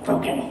die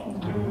broken.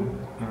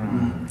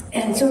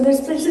 And so this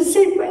place has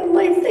saved my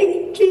life. Thank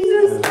you,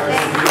 Jesus.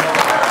 Thank you.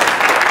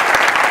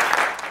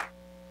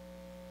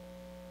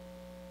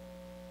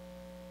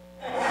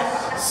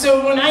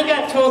 So when I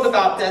got told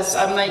about this,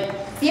 I'm like,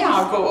 yeah,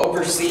 I'll go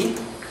oversee.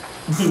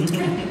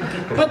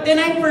 But then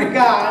I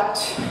forgot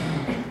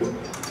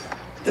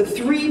the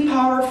 3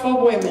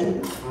 powerful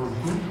women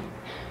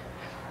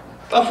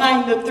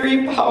behind the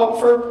 3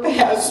 powerful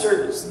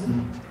pastors.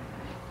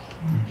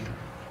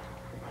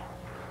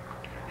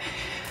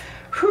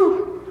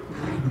 Whew.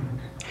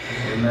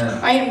 Amen.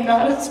 I am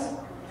not a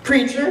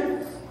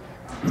preacher.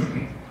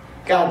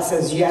 God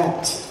says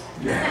yet.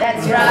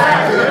 That's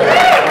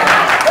right.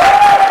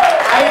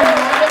 I am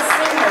not a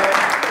singer,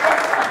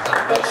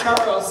 but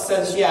Charles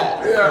says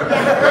yet.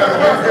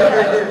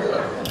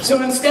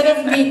 So instead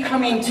of me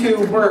coming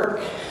to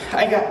work,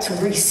 I got to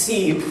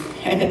receive,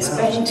 and it's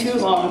been too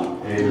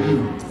long.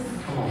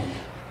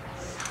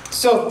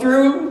 So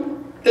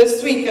through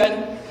this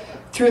weekend,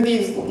 through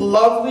these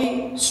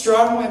lovely,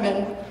 strong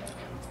women,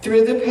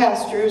 through the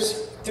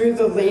pastors, through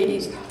the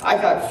ladies, I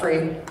got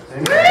free.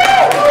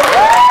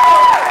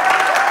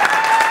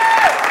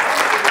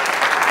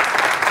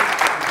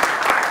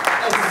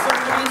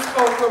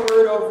 A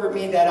word over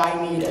me that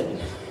I needed.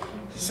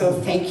 So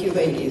thank you,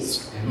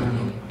 ladies.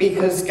 Amen.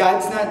 Because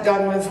God's not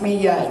done with me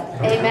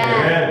yet.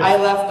 Amen. I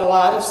left a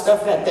lot of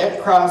stuff at that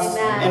cross.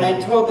 Amen. And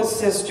I told the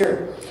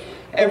sister,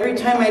 every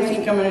time I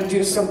think I'm going to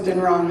do something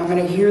wrong, I'm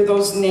going to hear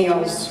those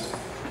nails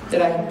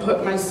that I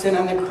put my sin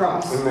on the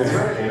cross.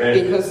 Amen.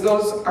 Because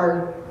those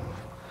are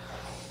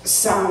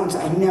sounds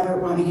I never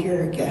want to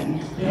hear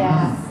again.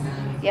 Yeah.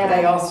 Yeah. But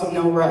I also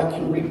know where I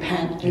can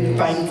repent and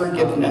find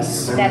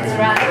forgiveness. That's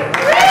right.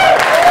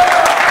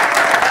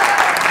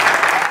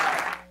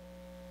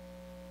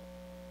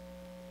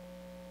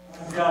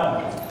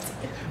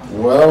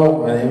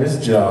 Well, my name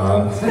is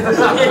John.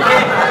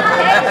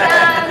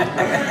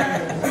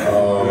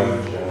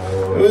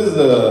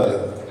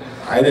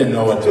 I didn't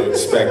know what to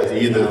expect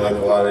either, like a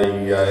lot of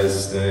you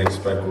guys didn't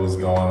expect what was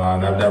going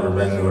on. I've never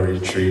been to a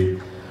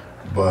retreat,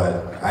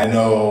 but I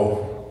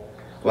know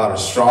a lot of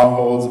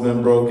strongholds have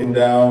been broken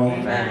down.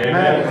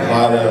 Amen. A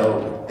lot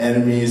of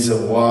enemies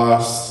have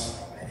lost,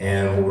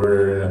 and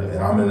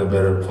I'm in a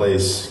better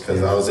place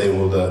because I was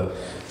able to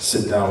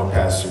sit down with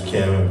Pastor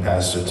Kim and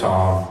Pastor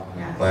Tom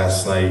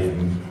last night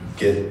and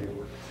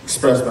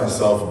express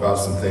myself about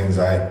some things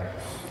I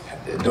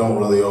don't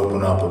really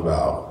open up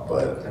about,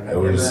 but it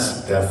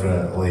was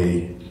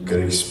definitely a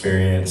good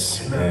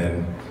experience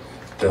and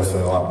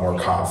definitely a lot more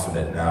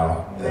confident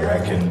now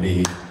that I can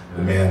be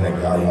the man that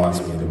God wants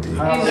me to be.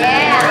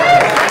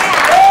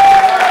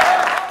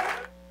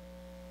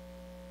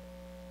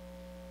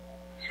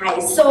 Hi,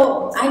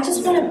 so I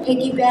just want to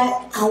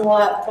piggyback on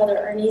what Brother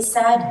Ernie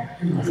said.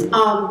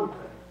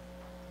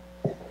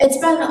 It's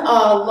been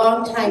a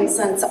long time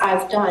since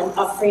I've done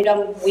a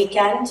Freedom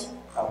Weekend,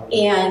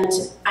 and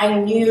I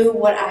knew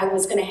what I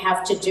was going to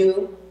have to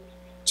do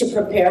to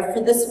prepare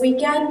for this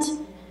weekend.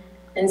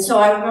 And so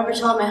I remember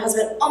telling my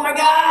husband, oh my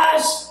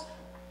gosh,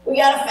 we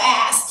gotta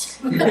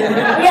fast. We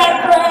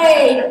gotta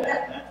pray.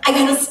 I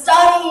gotta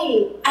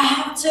study. I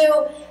have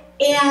to.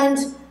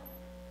 And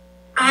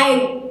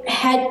I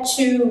had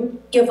to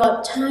give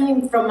up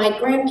time from my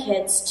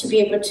grandkids to be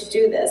able to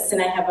do this.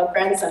 And I have a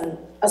grandson,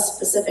 a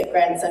specific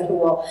grandson, who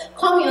will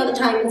call me all the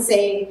time and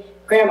say,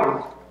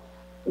 Grandma,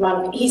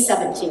 he's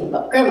 17,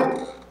 but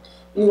Grandma,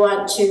 you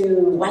want to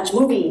watch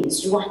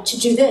movies, you want to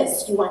do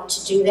this, you want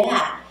to do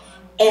that.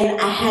 And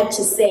I had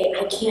to say,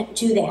 I can't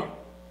do that.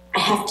 I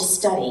have to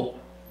study.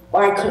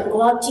 Or I couldn't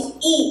go out to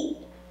eat.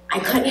 I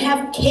couldn't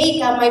have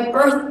cake on my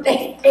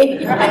birthday.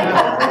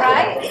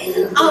 Right?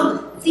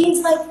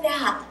 Things like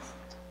that.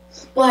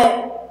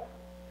 But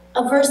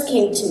a verse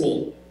came to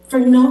me. For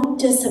no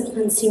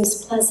discipline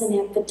seems pleasant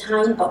at the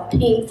time, but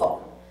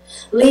painful.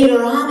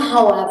 Later on,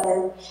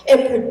 however,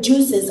 it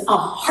produces a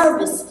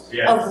harvest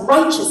of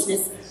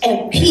righteousness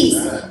and peace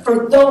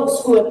for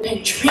those who have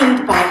been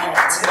trained by it.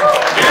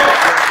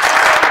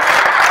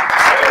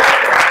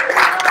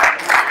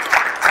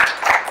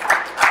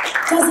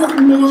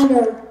 Doesn't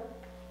matter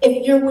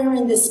if you're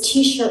wearing this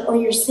t-shirt or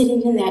you're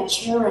sitting in that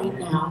chair right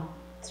now.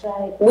 That's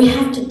right. We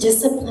have to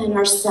discipline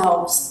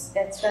ourselves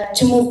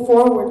to move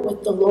forward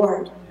with the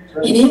Lord.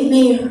 And it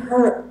may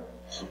hurt,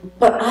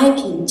 but I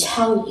can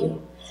tell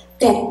you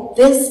that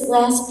this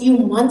last few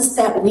months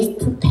that we've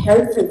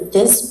prepared for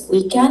this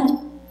weekend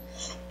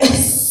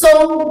is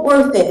so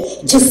worth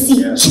it to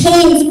see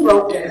chains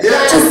broken,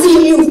 to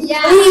see you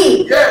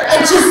free,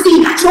 and to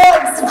see joy.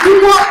 If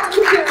you walked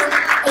in here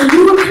and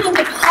you were kind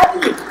of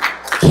heavy,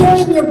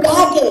 carrying your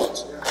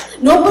baggage,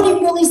 nobody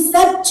really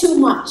said too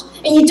much,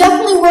 and you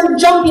definitely weren't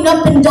jumping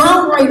up and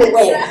down right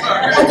away,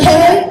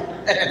 okay?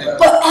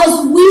 But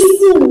as we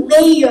see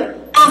layer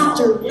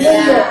after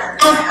layer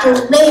after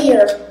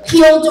layer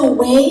peeled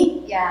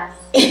away,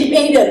 it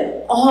made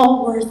it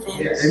all worth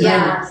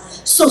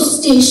it. So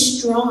stay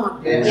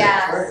strong and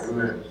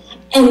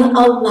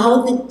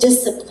allow the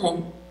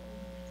discipline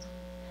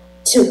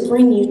to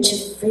bring you to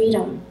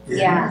freedom.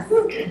 Yes.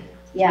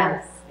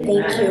 Yes. Thank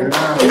you.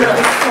 Thank you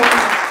so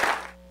much.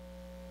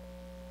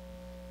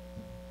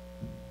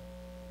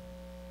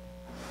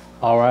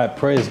 All right,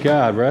 praise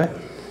God, right?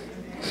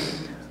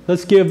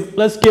 Let's give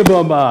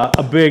them a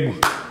big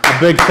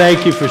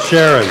thank you for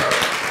sharing.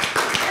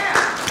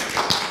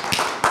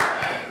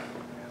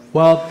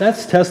 Well,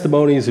 that's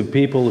testimonies of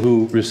people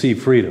who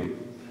receive freedom.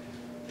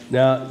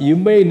 Now, you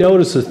may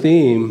notice a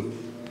theme.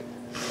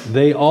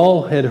 They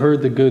all had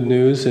heard the good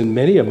news, and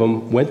many of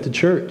them went to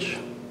church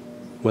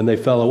when they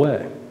fell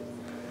away.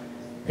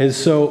 And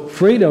so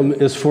freedom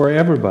is for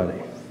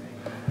everybody.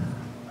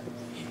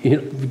 You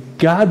know,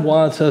 God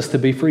wants us to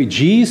be free.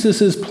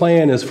 Jesus'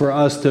 plan is for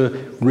us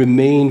to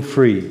remain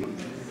free.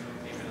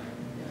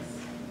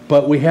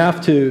 But we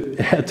have to,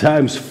 at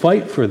times,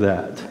 fight for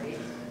that.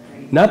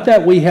 Not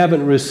that we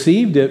haven't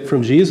received it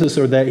from Jesus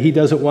or that he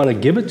doesn't want to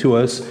give it to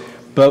us,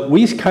 but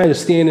we kind of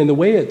stand in the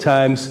way at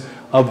times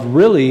of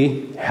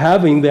really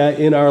having that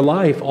in our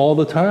life all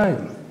the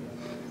time.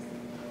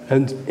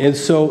 And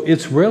so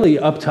it's really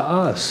up to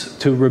us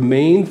to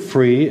remain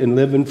free and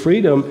live in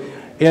freedom.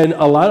 And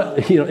a lot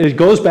of, it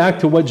goes back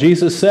to what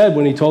Jesus said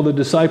when he told the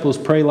disciples,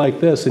 pray like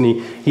this. And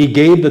he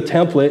gave the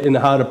template in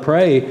how to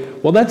pray.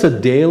 Well, that's a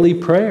daily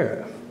prayer.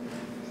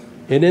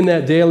 And in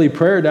that daily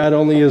prayer, not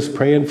only is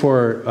praying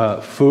for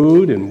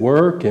food and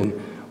work and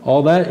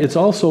all that, it's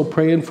also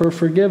praying for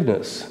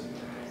forgiveness.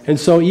 And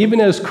so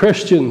even as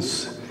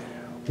Christians,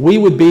 we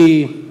would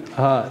be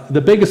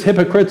the biggest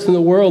hypocrites in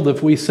the world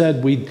if we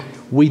said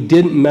we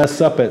didn't mess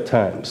up at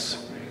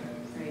times.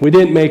 We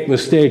didn't make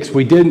mistakes.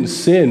 We didn't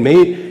sin.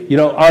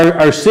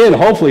 Our sin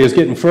hopefully is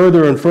getting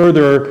further and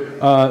further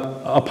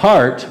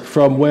apart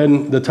from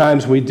when the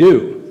times we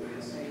do.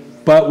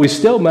 But we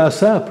still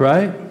mess up,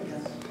 right?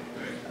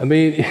 I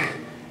mean,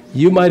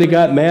 you might have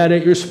got mad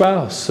at your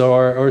spouse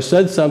or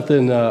said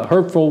something, a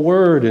hurtful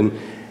word, and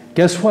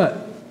guess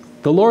what?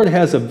 The Lord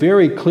has a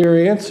very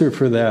clear answer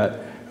for that.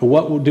 And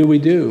what do?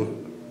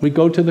 We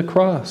go to the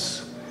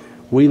cross.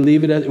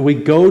 We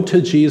go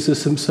to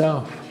Jesus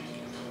himself.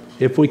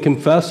 If we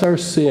confess our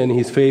sin,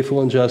 he's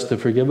faithful and just to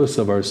forgive us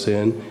of our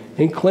sin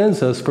and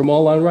cleanse us from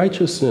all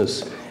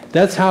unrighteousness.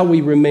 That's how we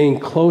remain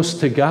close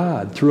to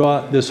God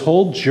throughout this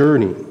whole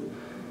journey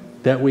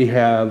that we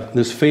have,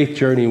 this faith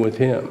journey with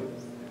him.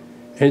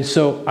 And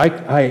so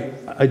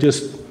I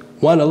just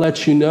want to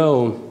let you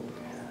know,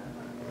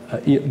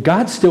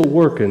 God's still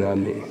working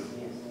on me.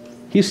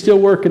 He's still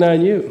working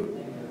on you.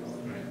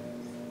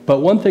 But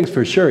one thing's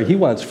for sure, he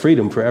wants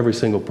freedom for every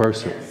single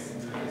person.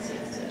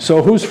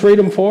 So who's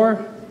freedom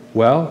for?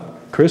 Well,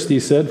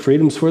 Christy said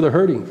freedom's for the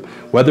hurting.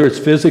 Whether it's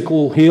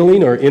physical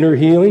healing or inner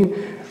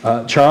healing,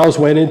 Charles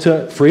went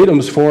into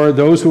freedoms for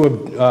those who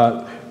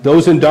have,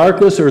 those in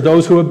darkness or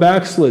those who have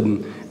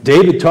backslidden.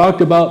 David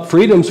talked about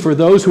freedoms for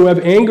those who have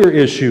anger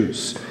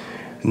issues.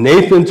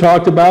 Nathan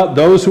talked about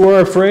those who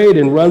are afraid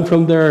and run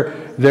from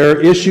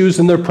their issues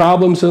and their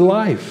problems in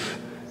life.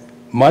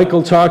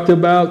 Michael talked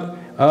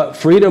about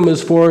freedom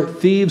is for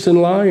thieves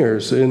and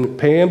liars. And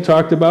Pam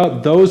talked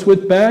about those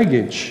with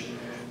baggage.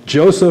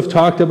 Joseph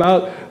talked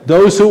about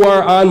those who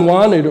are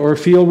unwanted or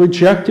feel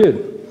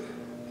rejected.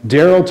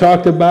 Daryl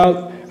talked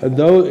about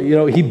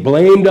he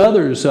blamed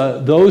others.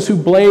 Those who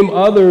blame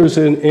others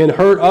and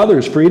hurt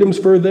others, freedom's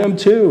for them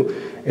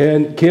too.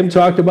 And Kim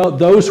talked about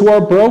those who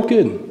are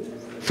broken.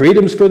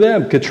 Freedom's for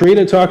them.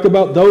 Katrina talked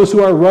about those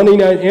who are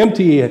running on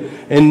empty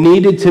and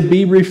needed to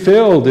be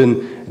refilled.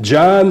 And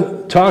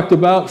John talked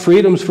about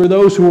freedoms for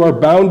those who are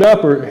bound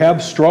up or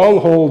have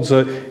strongholds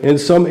in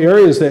some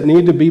areas that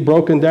need to be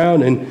broken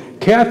down. And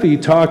Kathy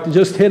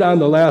just hit on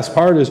the last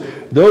part, is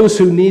those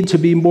who need to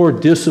be more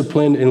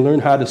disciplined and learn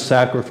how to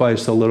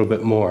sacrifice a little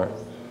bit more.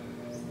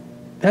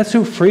 That's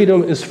who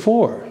freedom is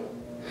for.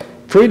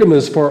 Freedom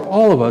is for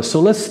all of us. So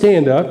let's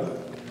stand up.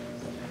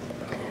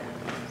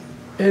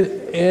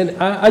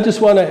 And I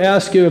just want to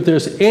ask you if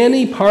there's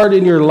any part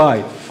in your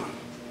life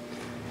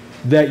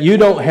that you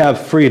don't have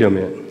freedom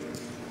in,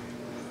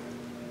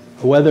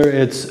 whether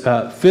it's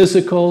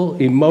physical,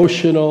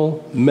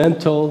 emotional,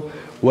 mental,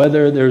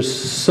 whether there's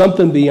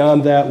something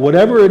beyond that,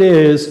 whatever it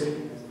is,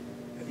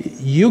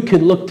 you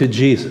can look to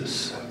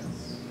Jesus.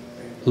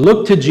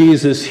 Look to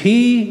Jesus.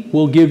 He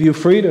will give you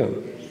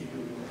freedom.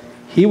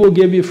 He will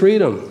give you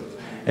freedom.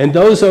 And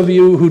those of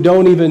you who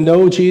don't even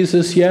know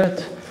Jesus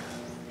yet,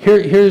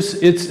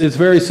 it's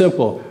very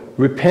simple.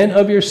 Repent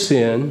of your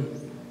sin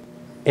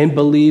and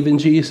believe in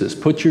Jesus.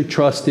 Put your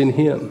trust in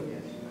Him.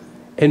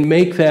 And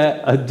make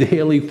that a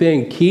daily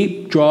thing.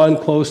 Keep drawing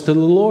close to the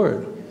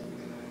Lord.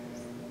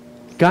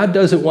 God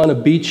doesn't want to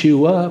beat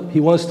you up. He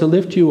wants to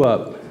lift you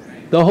up.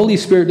 The Holy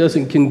Spirit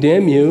doesn't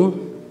condemn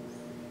you,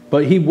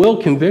 but He will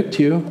convict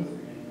you.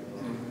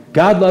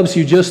 God loves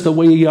you just the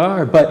way you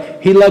are,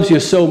 but He loves you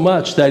so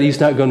much that He's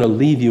not going to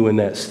leave you in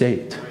that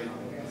state.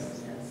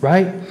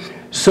 Right?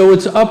 So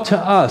it's up to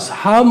us.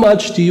 How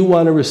much do you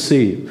want to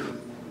receive?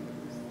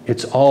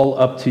 It's all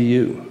up to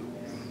you.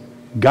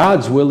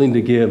 God's willing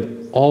to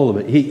give all of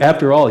it.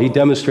 After all, He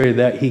demonstrated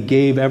that He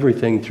gave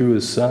everything through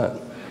His Son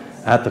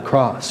at the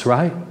cross,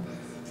 right?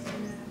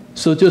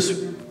 So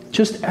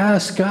just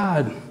ask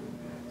God.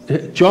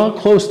 Draw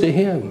close to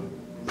Him.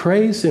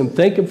 Praise Him.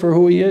 Thank Him for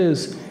who He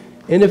is.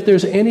 And if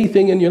there's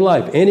anything in your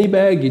life, any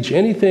baggage,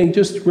 anything,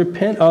 just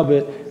repent of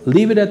it,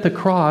 leave it at the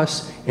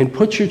cross, and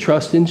put your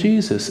trust in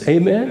Jesus.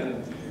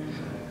 Amen?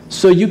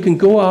 So you can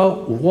go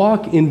out,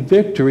 walk in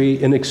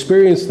victory, and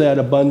experience that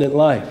abundant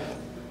life.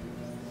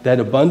 That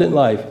abundant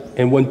life.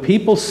 And when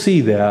people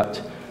see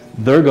that,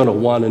 they're going to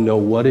want to know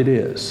what it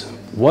is.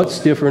 What's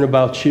different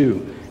about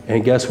you?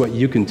 And guess what?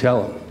 You can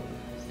tell them.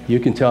 You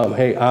can tell them,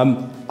 hey,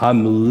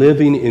 I'm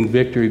living in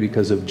victory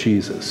because of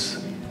Jesus.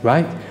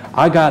 Right?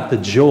 I got the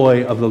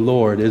joy of the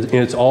Lord, and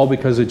it's all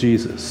because of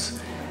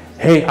Jesus.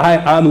 Hey,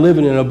 I'm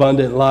living an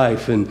abundant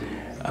life, and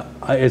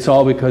it's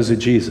all because of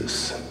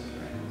Jesus.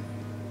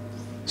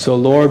 So,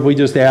 Lord, we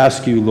just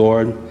ask you,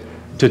 Lord,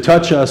 to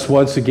touch us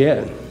once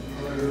again.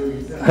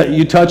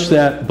 You touched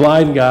that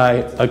blind guy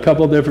a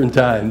couple different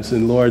times,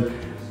 and Lord,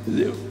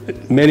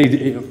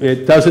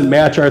 it doesn't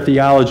match our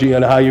theology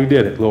on how you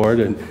did it, Lord.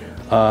 And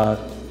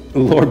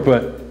Lord,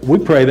 but we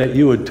pray that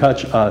you would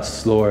touch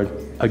us, Lord,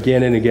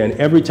 again and again.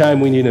 Every time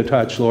we need a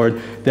touch,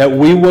 Lord, that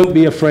we wouldn't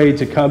be afraid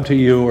to come to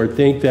you or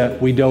think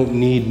that we don't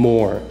need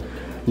more.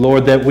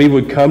 Lord, that we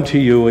would come to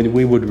you and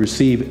we would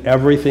receive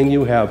everything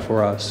you have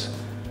for us.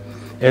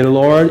 And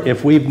Lord,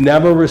 if we've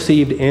never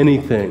received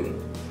anything,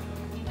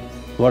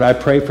 Lord, I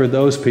pray for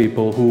those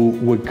people who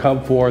would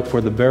come forth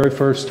for the very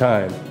first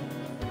time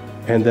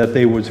and that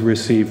they would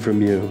receive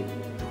from you.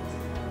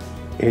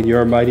 In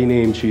your mighty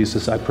name,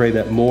 Jesus, I pray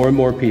that more and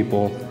more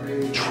people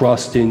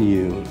trust in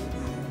you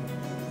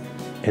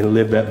and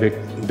live that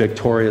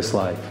victorious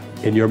life.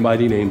 In your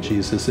mighty name,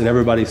 Jesus. And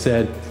everybody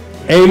said,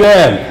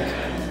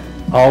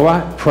 amen. All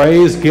right,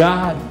 praise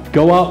God.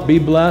 Go out, be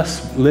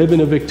blessed, live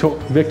in a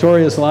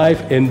victorious life,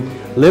 and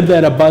live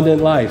that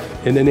abundant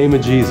life in the name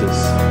of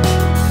Jesus.